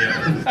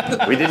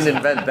 Yeah. We didn't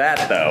invent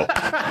that, though.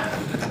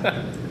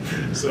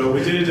 So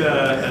we did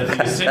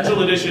the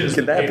Essential Edition. Is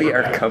Could the that be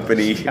our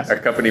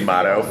paperback. company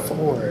motto?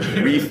 Forward.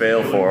 We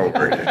fail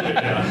forward.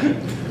 Yeah.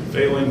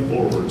 Failing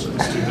forward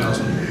since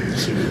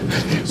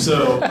 2002.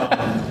 So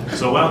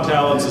Wild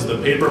Talents is the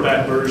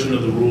paperback version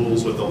of the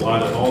rules with a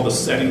lot of all the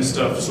setting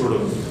stuff sort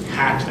of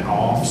hacked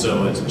off.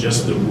 So it's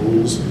just the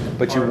rules.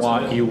 But you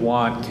parts of it.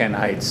 want Ken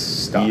Height's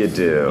stuff. You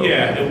do.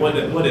 Yeah, and what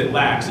it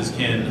lacks is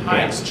Ken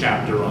Height's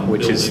chapter on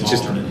Which is building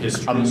just alternate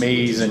histories,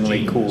 amazingly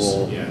which is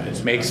cool. genius. Yeah,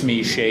 it's Makes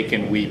me shake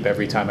and weep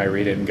every time I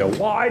read it and go,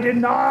 why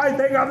didn't I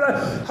think of the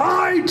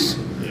Heights?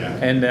 Yeah.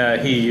 And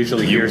he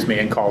usually hears me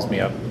and calls me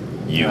up.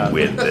 You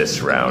win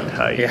this round,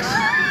 Height. Yeah.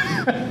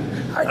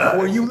 I know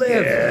where you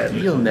live.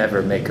 You'll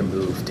never make a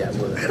move,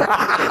 Deadwood.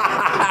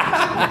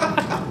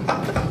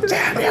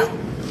 Damn you.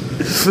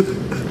 He's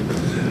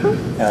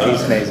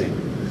amazing.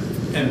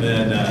 And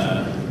then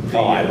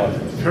I love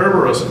it.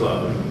 Kerberos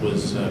Club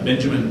was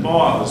Benjamin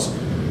Baugh's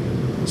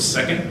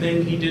second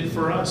thing he did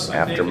for us. I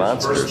After think.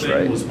 Monsters, His first thing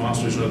right? was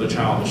Monsters and Other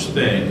Childish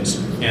Things,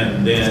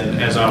 and then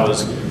as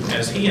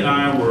he and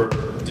I were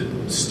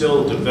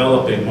still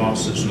developing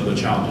Monsters and Other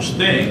Childish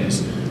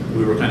Things,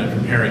 we were kind of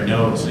comparing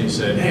notes, and he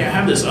said, "Hey, I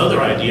have this other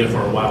idea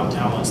for a Wild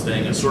Talents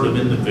thing. It's sort of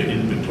in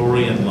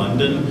Victorian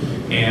London,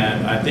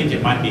 and I think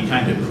it might be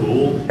kind of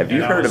cool." Have you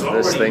And I heard was of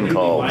this already thing really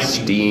called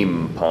liking-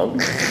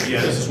 steampunk? Yeah,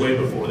 this is way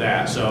before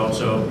that. So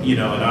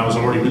and I was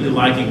already really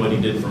liking what he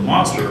did for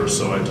Monsters,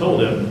 so I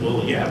told him, well,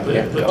 put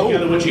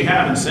together what you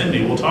have and send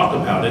me. We'll talk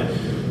about it.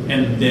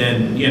 And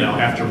then,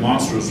 after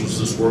Monsters was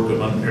this work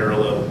of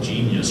unparalleled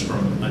genius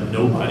from a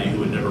nobody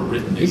who had never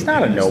written it. He's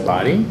not a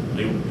nobody.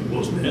 He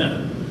was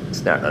then.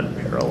 It's not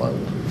unparalleled.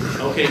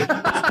 Okay.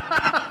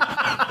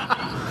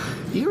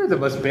 You're the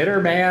most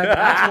bitter man.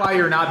 That's why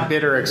you're not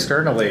bitter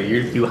externally.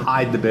 You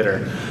hide the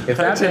bitter. If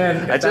that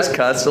man, I just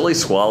constantly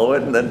swallow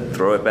it and then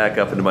throw it back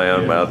up into my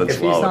own mouth and if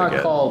he's swallow it not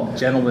again. called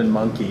Gentleman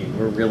Monkey,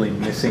 we're really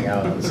missing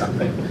out on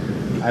something.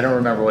 I don't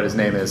remember what his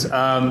name is.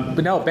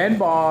 But no, Ben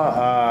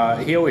Baugh,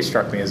 he always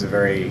struck me as a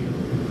very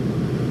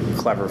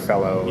clever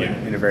fellow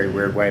in a very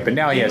weird way. But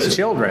now he has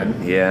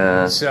children.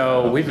 Yeah.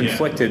 So we've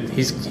inflicted.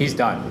 He's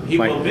done.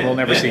 We'll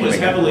never see him was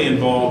again. heavily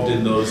involved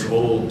in those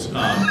old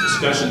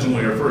discussions when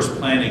we were first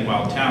planning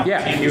Wild Talent.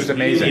 Yeah, he was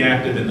amazing. Really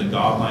active in the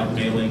Godlike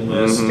mailing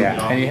list.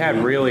 Yeah, and he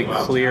had really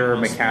clear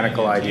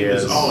mechanical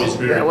ideas. He was always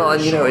very, well,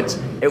 and very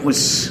it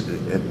was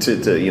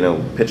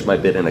to pitch my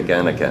bit in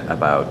again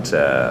about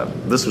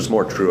this was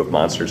more true of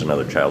Monsters and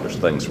Other Childish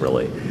Things,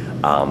 really,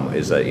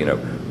 is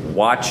that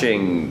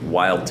watching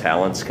Wild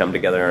Talents come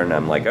together, and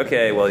I'm like,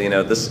 okay, well,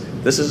 this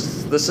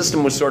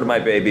system was sort of my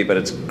baby, but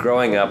it's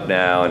growing up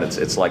now, and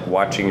it's like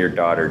watching your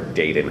daughter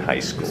date in high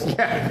school.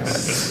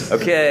 Yes.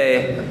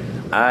 Okay,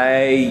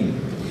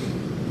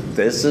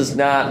 this is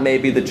not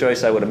maybe the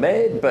choice I would have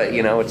made, but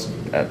it's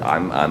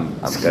I'm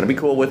gonna be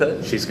cool with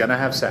it. She's gonna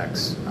have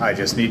sex. I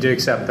just need to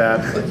accept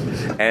that.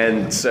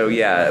 And so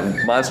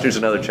Monsters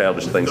and Other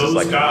Childish Things those is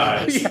like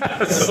guys.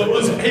 Yes.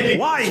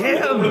 Why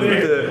him?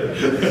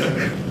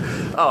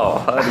 Oh,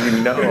 how do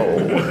you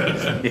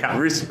know? Yeah.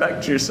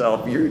 Respect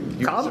yourself. You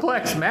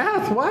Complex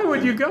math? Why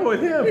would you go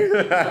with him?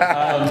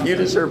 you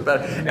deserve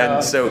better. No.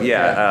 And so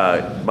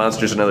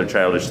Monsters and Other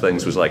Childish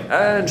Things was like,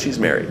 and she's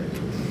married.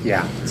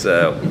 Yeah.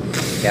 So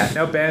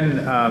No,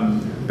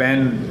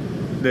 Ben.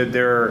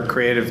 There are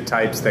creative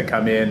types that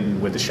come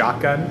in with a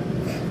shotgun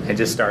and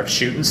just start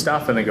shooting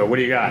stuff, and they go, "What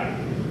do you got?"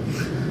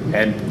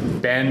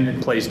 And Ben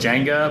plays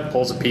Jenga,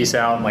 pulls a piece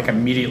out, and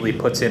immediately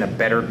puts in a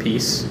better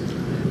piece,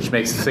 which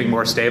makes the thing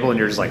more stable. And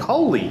you're just like,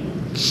 "Holy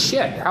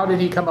shit! How did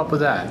he come up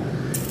with that?"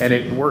 And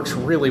it works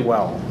really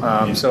well.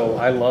 So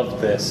I loved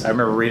this. I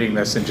remember reading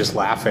this and just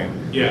laughing.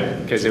 Yeah,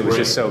 because it was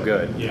just so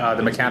good. Yeah,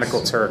 the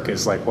Mechanical Turk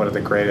is one of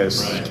the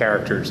greatest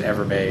characters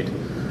ever made.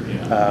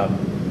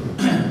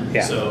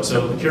 Yeah. So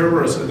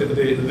Kerberos,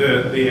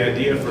 the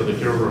idea for the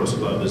Kerberos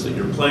Club is that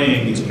you're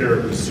playing these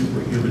characters,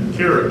 superhuman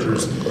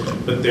characters,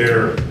 but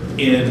they're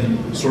in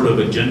sort of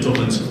a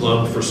gentleman's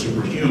club for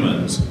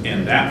superhumans,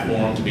 and that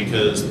formed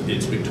because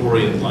it's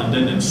Victorian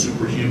London and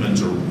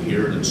superhumans are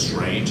weird and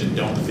strange and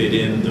don't fit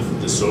in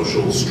the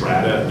social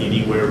strata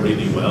anywhere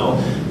really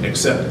well,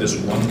 except this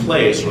one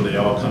place where they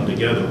all come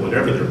together,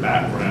 whatever their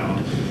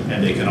background,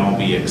 and they can all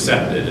be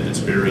accepted, and it's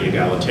very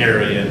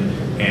egalitarian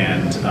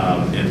and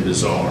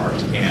bizarre,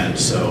 and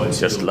so it's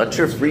just let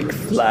your freak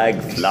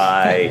flag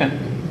fly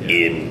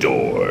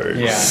indoors.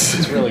 Yeah,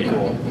 it's really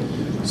cool.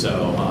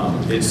 So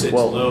it's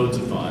loads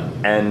of fun.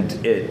 And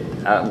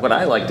what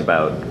I liked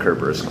about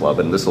Kerberos Club,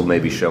 and this will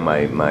maybe show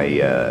my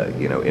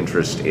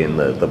interest in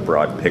the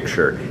broad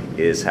picture,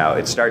 is how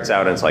it starts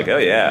out and it's like, oh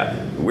yeah,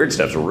 the weird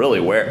stuff's really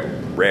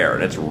rare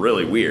and it's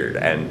really weird,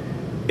 and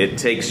it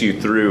takes you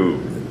through.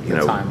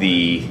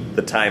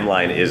 The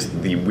timeline is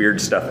the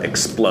weird stuff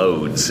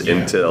explodes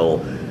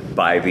until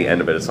by the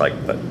end of it, it's like,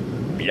 the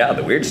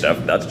weird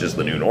stuff, that's just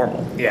the new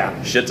normal.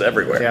 Yeah. Shit's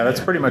everywhere. Yeah, that's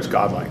pretty much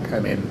godlike. I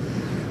mean,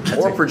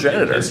 or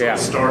progenitor. It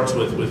starts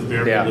with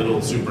very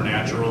little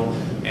supernatural,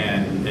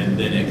 and then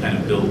it kind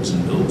of builds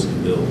and builds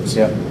and builds.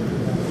 Yep.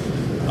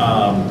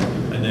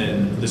 And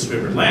then This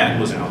Favored Land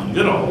was Alan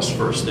Goodall's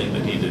first thing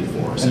that he did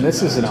for us. And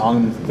this is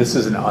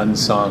an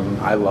unsung.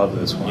 I love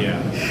this one.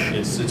 Yeah,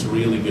 it's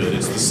really good.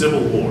 It's the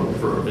Civil War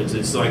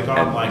it's like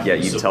godlike.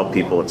 And, you tell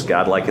people it's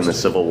godlike in the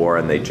Civil War,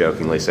 and they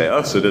jokingly say,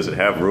 "Oh, so does it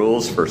have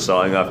rules for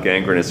sawing off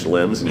gangrenous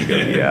limbs?" And you go,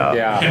 "Yeah."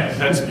 Yeah.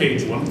 That's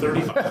page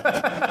 135.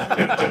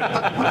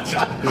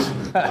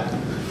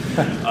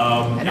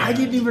 And I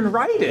didn't even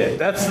write it.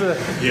 That's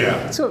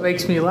what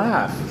makes me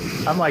laugh.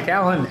 I'm like,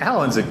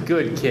 Alan's a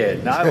good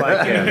kid. I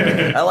like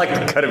him. I like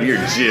the cut of your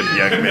jib,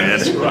 young man.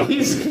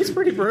 He's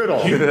pretty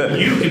brutal. You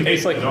can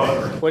He's like,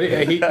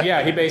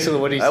 he basically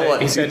what he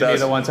said. He said to me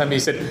the one time, he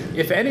said,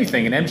 if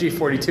anything, an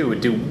MG42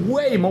 would do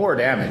way more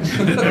damage.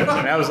 And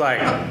I was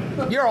like,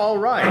 you're all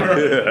right.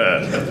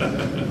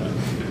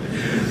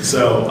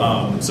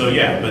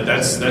 But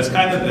that's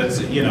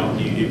if you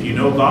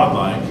know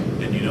godlike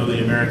and you know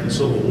the American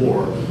Civil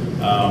War,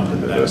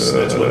 that's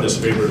what This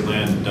Favored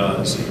Land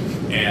does.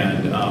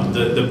 And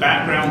the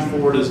background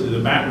for it is the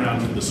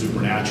background for the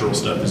supernatural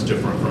stuff is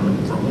different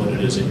from what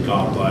it is in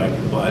godlike,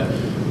 but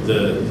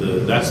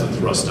that's the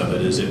thrust of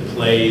it. Is it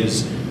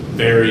plays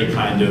very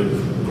kind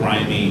of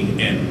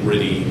grimy and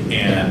gritty,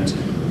 and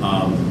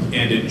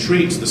it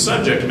treats the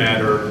subject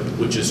matter,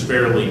 which is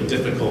fairly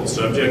difficult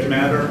subject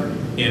matter,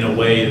 in a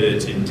way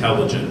that's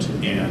intelligent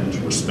and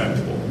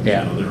respectful.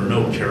 Yeah. There are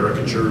no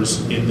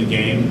caricatures in the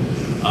game,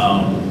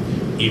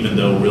 even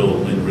though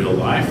in real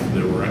life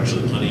there were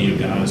actually plenty of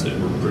guys that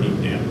were pretty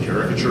damn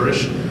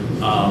caricaturish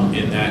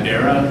in that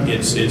era.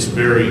 It's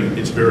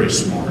very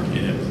smart,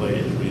 and it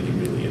plays really,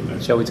 really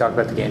effective. Shall we talk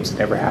about the games that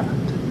never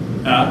happened?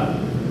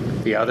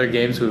 The other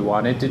games we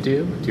wanted to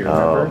do? Do you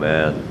remember? Oh,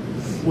 man.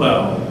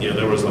 Well,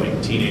 there was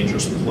like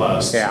Teenagers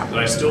Plus. Yeah. But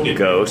I still get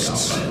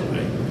Ghosts. Out, by the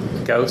way.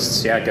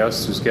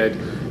 Ghosts was good.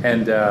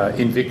 And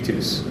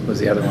Invictus was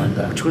the other one.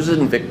 Which was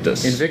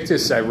Invictus?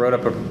 Invictus, I wrote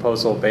up a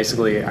proposal.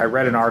 Basically, I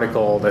read an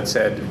article that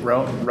said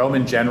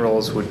Roman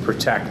generals would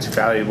protect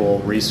valuable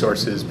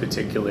resources,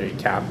 particularly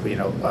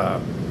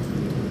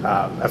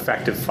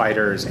effective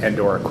fighters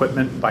and/or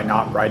equipment, by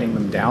not writing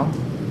them down.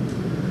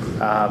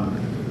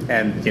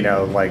 And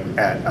like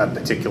at a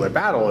particular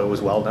battle, it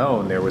was well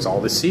known there was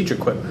all this siege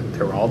equipment.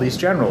 There were all these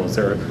generals.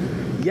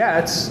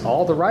 Yet,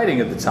 all the writing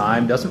at the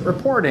time doesn't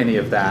report any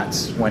of that.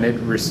 When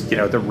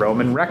the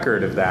Roman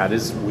record of that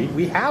is,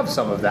 we have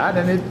some of that,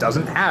 and it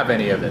doesn't have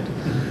any of it.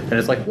 And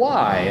it's like,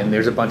 why? And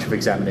there's a bunch of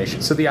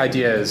examinations. So the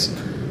idea is,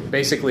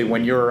 basically,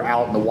 when you're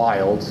out in the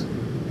wild,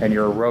 and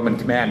you're a Roman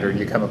commander, and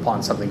you come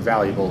upon something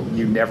valuable,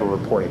 you never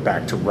report it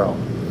back to Rome.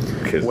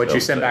 What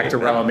you send back to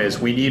Rome is,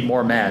 we need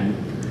more men,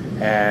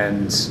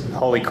 and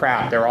holy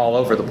crap, they're all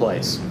over the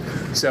place.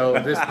 So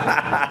it's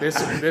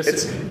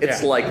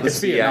like the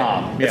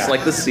Vietnam. It's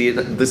like the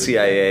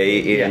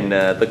CIA in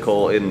the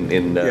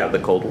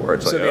Cold War.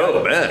 It's like,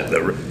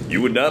 man,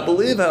 you would not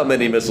believe how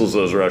many missiles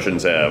those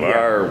Russians have.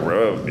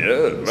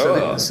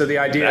 So the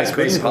idea is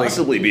basically, couldn't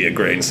possibly be a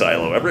grain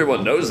silo.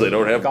 Everyone knows they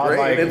don't have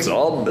grain. It's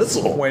all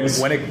missiles.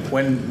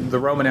 When the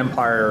Roman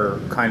Empire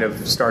kind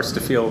of starts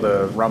to feel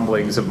the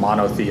rumblings of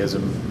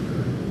monotheism,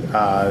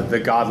 the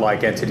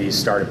godlike entities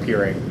start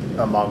appearing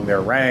among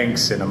their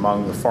ranks and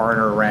among the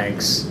foreigner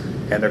ranks,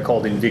 and they're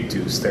called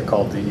Invictus. They're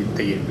called the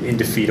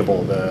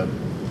indefeatable, the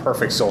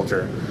perfect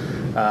soldier.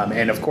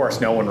 And of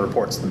course, no one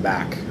reports them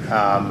back.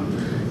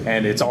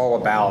 And it's all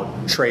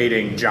about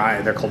trading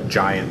giant. They're called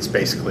giants,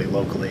 basically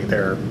locally.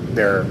 They're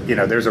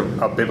there's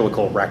a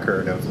biblical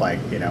record of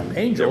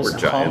angels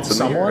hump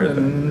someone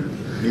and.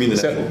 You mean the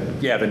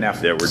Nephilim? Yeah, the Nephilim.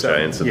 There were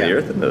giants in the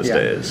earth in those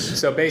days.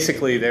 So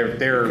basically, they're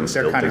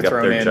kind of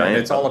thrown in, and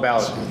it's all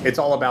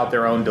about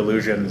their own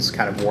delusions,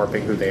 kind of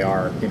warping who they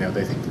are.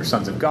 They think they're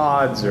sons of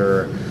gods,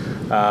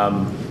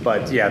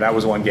 but yeah, that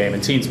was one game.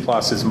 And Teens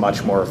Plus is a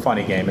much more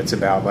funny game. It's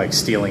about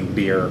stealing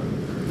beer,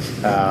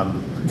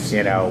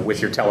 with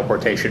your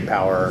teleportation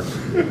power,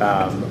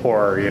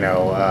 or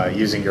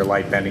using your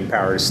light bending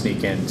power to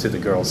sneak into the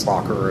girls'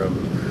 locker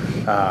room.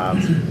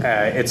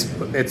 It's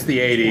the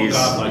 80s.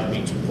 God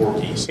means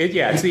porkies. It's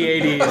the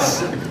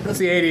 80s. It's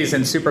the 80s,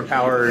 and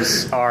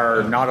superpowers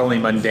are not only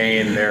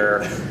mundane.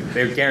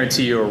 They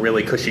guarantee you a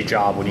really cushy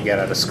job when you get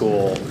out of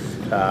school,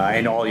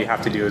 and all you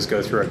have to do is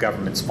go through a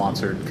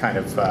government-sponsored kind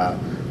of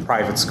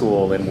private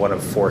school in one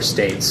of 4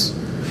 states.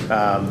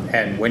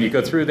 And when you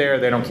go through there,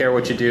 they don't care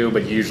what you do,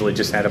 but you usually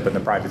just end up in the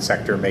private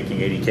sector making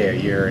 $80K a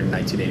year in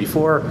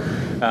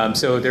 1984.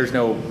 So there's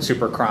no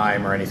super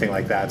crime or anything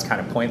like that. It's kind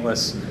of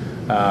pointless.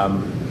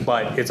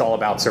 But it's all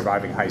about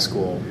surviving high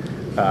school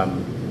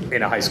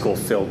in a high school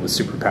filled with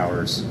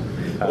superpowers.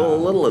 Well, a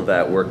little of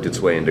that worked its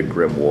way into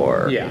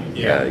Grimoire. Yeah.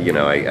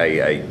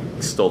 I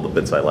stole the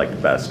bits I liked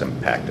best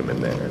and packed them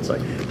in there. It's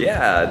like,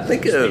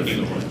 think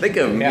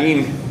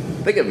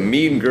of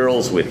Mean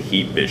Girls with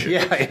heat vision.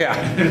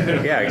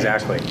 Yeah,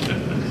 exactly.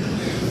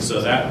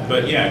 So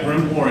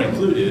Grimoire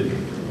included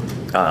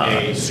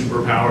a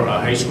superpower, a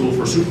high school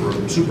for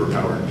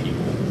superpowered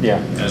people. Yeah.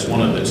 As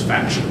one of its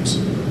factions.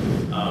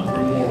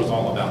 Grimoire was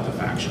all about the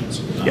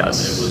factions.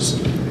 Yes.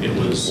 It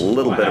was a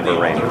little bit of a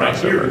range right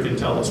here. You can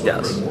tell us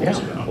what Grimoire was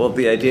about. Well,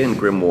 the idea in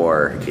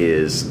Grimoire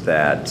is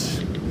that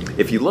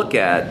if you look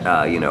at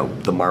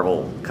the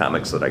Marvel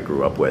comics that I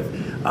grew up with,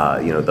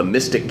 the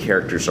mystic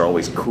characters are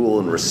always cool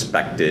and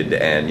respected,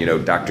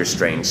 and Doctor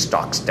Strange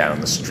stalks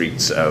down the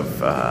streets of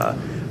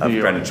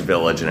Greenwich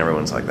Village, and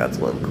everyone's like, "That's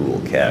one cool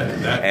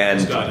kid."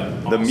 And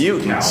the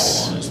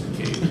mutants.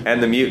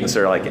 And the mutants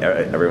are like,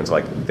 everyone's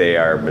like, they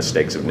are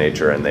mistakes of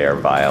nature and they are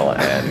vile,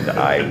 and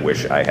I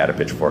wish I had a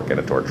pitchfork and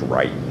a torch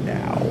right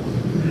now.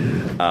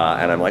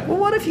 And I'm like, well,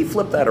 what if you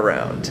flip that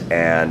around?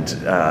 And,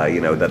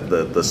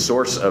 that the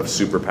source of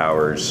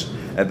superpowers,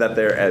 and that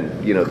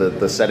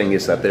the setting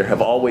is that there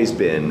have always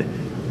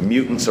been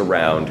mutants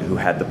around who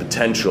had the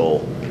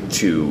potential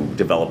to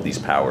develop these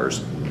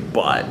powers,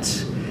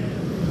 but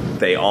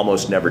they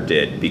almost never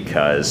did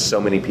because so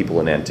many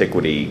people in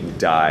antiquity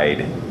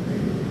died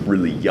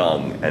really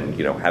young, and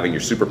having your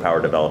superpower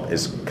develop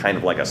is kind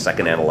of like a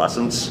second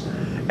adolescence,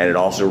 and it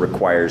also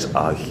requires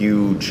a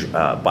huge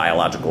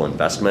biological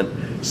investment.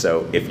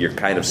 So if you're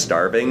kind of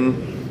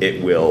starving,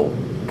 it will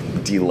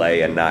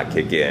delay and not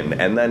kick in.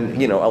 And then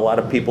a lot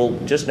of people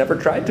just never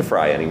tried to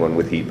fry anyone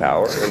with heat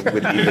power or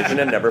with heat vision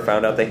and never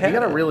found out they had. You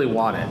gotta really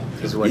want it.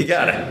 Is what you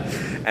gotta.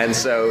 And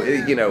so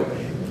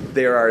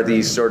there are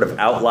these sort of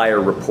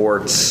outlier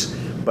reports,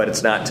 but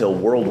it's not till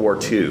World War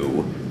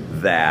II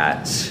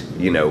that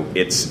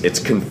it's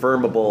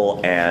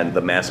confirmable, and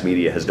the mass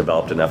media has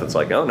developed enough. It's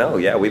like, oh no,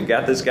 yeah, we've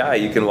got this guy.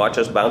 You can watch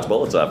us bounce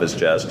bullets off his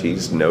chest.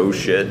 He's no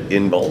shit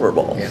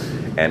invulnerable. Yeah.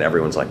 And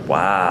everyone's like,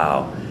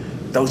 wow,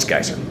 those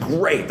guys are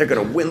great. They're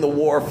going to win the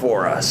war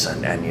for us.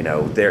 And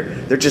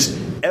they're just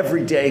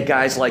everyday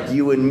guys like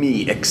you and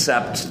me,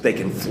 except they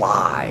can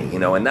fly.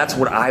 And that's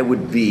what I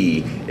would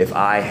be if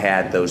I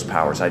had those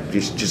powers. I'd be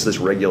just this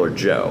regular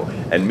Joe.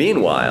 And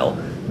meanwhile,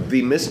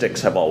 the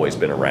mystics have always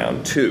been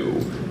around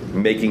too.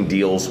 making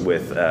deals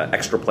with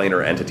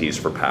extraplanar entities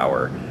for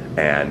power,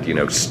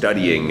 and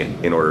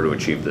studying in order to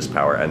achieve this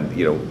power. And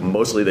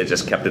mostly they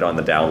just kept it on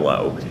the down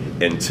low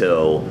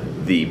until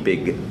the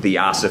big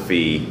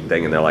theosophy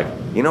thing, and they're like,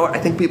 you know what, I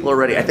think people are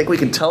ready. I think we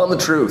can tell them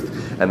the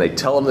truth. And they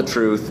tell them the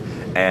truth,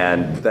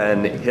 and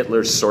then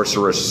Hitler's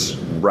sorceress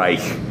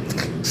Reich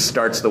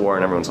starts the war,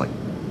 and everyone's like,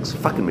 these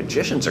fucking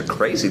magicians are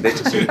crazy. They're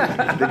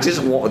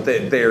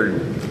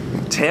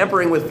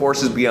tampering with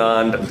forces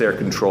beyond their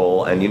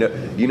control, and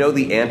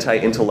the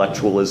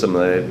anti-intellectualism.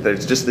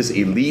 There's just this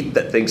elite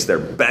that thinks they're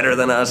better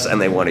than us,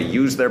 and they want to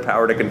use their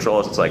power to control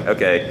us. It's like,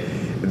 okay,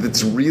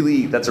 that's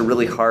a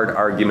really hard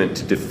argument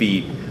to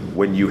defeat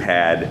when you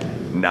had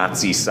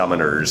Nazi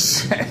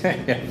summoners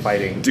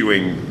fighting,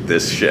 doing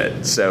this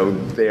shit. So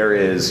there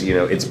is,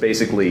 it's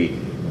basically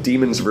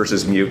demons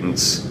versus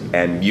mutants,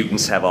 and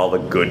mutants have all the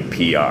good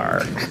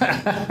PR.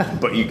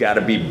 But you got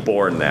to be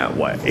born that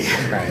way.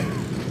 Right.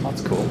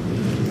 That's cool.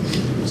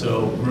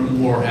 So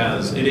Rune War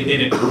has it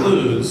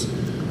includes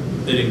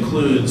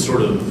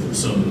sort of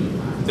some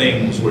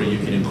things where you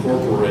can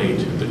incorporate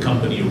the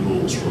company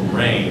rules from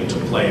Reign to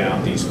play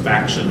out these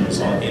factions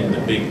in the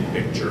big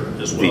picture,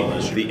 as well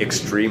as the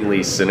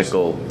extremely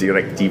cynical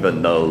Directiva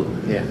Null,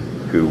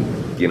 who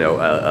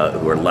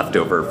were left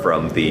over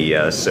from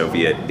the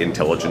Soviet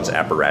intelligence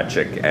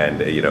apparatchik,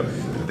 and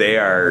they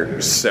are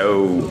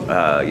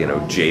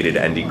so jaded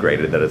and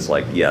degraded that it's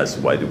like, yes,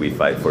 why do we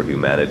fight for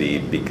humanity?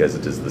 Because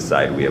it is the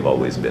side we have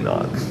always been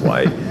on.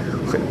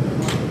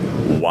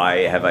 Why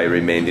have I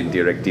remained in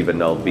Directiva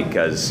Null?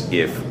 Because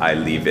if I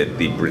leave it,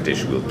 the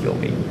British will kill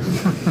me.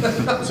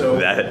 So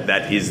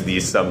that is the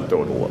sum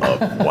total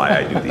of why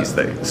I do these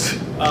things.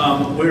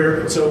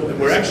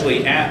 We're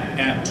actually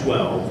at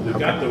 12. We've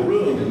got the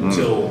room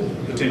until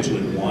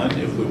potentially 1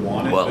 if we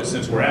want it. Well, but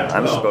since we're at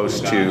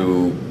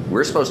 12,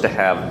 we're supposed to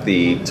have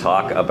the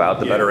talk about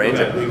the Better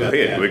Angel.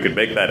 We could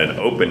make that an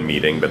open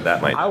meeting, but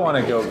that might. I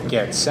want to go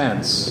get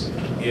Sense.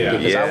 Yeah.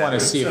 Because I want to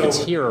see if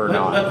it's here or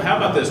not. How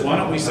about this? Why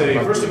don't we say,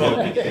 first of all,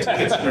 we get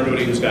tickets from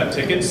everybody who's got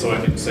tickets, so I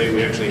can say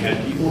we actually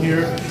had people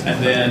here.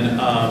 And then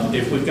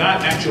if we've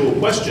got actual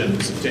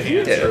questions to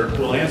answer,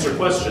 we'll answer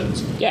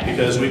questions. Yeah.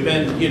 Because we've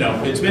been,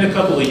 it's been a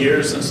couple of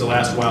years since the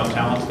last Wild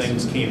Talent thing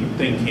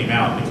came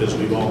out, because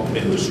we've all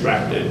been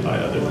distracted by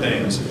other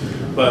things.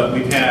 But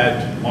we've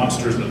had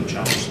Monsters and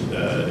Chumps.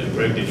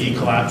 Greg did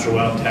E-Collapse for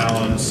Wild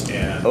Talents.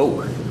 And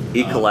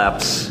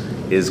E-Collapse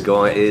is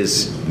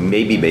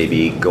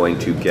maybe going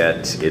to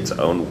get its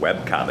own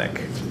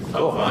webcomic.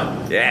 Oh,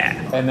 fun.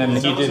 Yeah. And then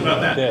he did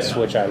this,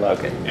 which I love.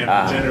 Okay.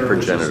 And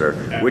Progenitor.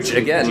 Which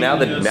again, now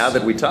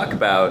that we talk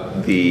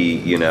about the,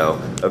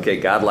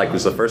 Godlike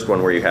was the first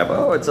one where you have,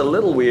 it's a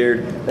little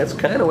weird. That's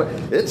kind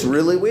of it's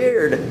really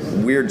weird.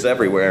 Weirds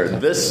everywhere.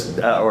 This,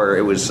 or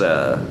it was,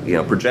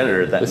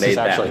 Progenitor that made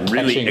that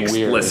really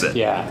explicit.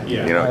 Weird.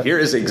 Yeah. Here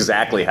is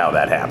exactly how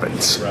that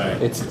happens. Right.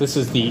 This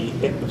is the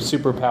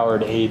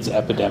superpowered AIDS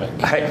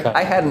epidemic.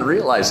 I hadn't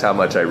realized how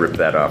much I ripped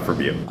that off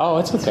from you. Oh,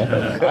 it's okay.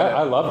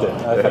 I loved it.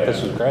 I thought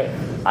this was great.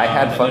 I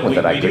had fun with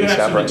it. I couldn't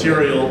stop. We do have some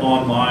material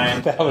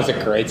online. That was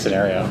a great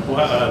scenario.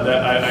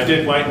 I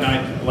did White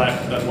Knight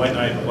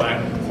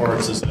Black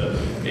Parts.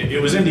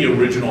 It was in the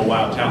original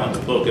Wild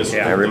Talent book as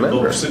I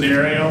remember. Book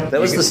scenario.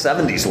 That was the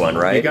 70s one,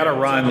 right? You got to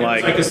run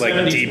like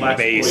deep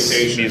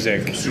bass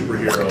music.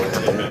 Superhero.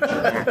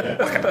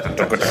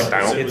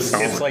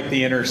 It's like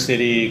the inner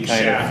city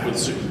kind of.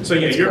 So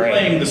you're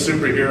playing the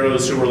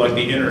superheroes who are like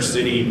the inner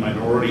city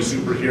minority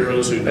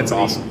superheroes who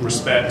nobody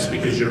respects,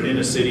 because you're in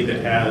a city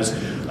that has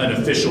an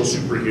official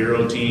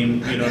superhero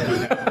team.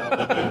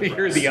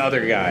 You're the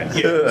other guy.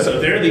 Yeah, so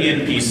they're the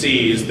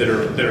NPCs that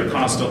are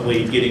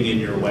constantly getting in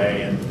your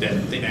way and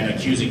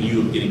accusing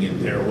you of getting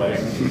in their way,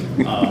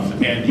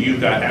 and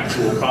you've got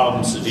actual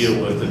problems to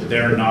deal with that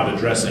they're not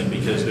addressing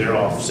because they're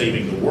off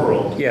saving the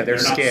world. Yeah, their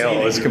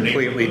scale is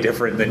completely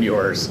different than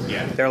yours.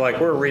 Yeah. They're like,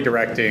 we're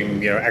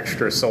redirecting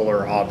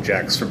extrasolar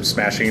objects from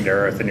smashing into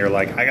Earth, and you're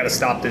like, I got to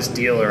stop this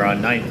dealer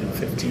on 9th and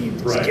 15th.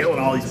 He's killing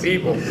all these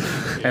people,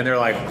 and they're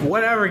like,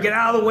 whatever, get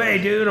out of the way,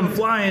 dude. I'm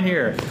flying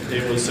here.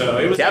 It was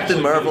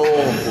Captain Marvel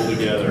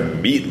together.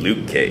 Meet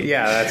Luke Cage.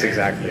 Yeah, that's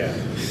exactly it.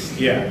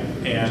 Yeah,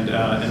 and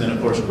then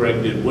of course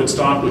Greg did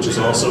Woodstock, which is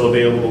also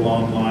available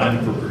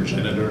online for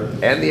Progenitor.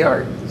 And the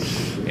art.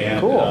 And,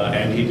 cool.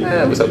 And he did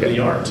the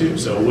art too.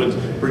 So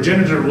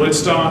Progenitor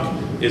Woodstock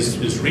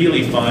is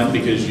really fun,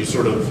 because you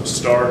sort of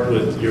start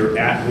with you're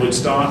at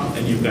Woodstock,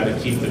 and you've got to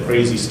keep the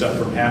crazy stuff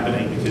from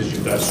happening because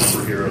you've got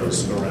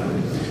superheroes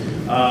around.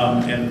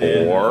 And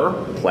then, or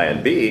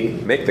Plan B,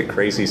 make the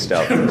crazy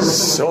stuff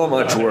so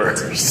much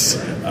worse.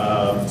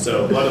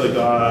 So Blood of the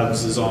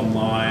Gods is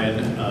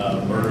online.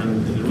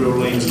 Murn, The Real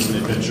Lanes is an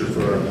adventure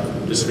for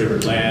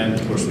Disfavored Land.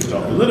 Of course, we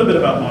talked a little bit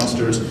about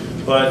monsters,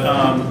 but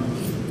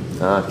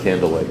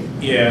Candlewick.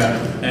 Yeah,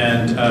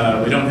 and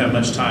we don't have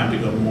much time to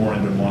go more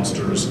into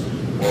monsters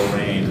or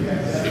Reign,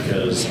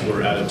 because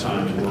we're out of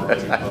time and we're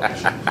already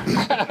publishing.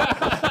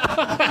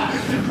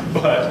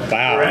 But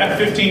we're at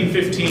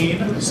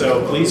 15:15,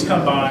 so please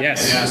come by and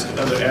ask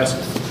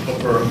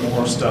for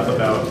more stuff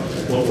about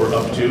what we're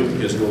up to,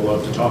 because we'll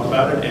love to talk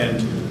about it, and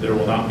there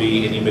will not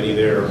be anybody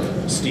there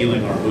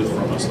stealing our booth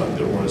from us like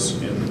there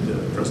was in the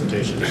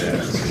presentation today.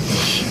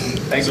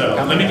 Thanks So for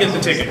coming. let me get the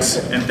tickets,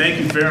 and thank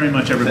you very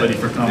much, everybody,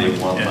 for coming They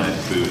want my and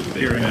food.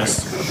 hearing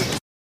us.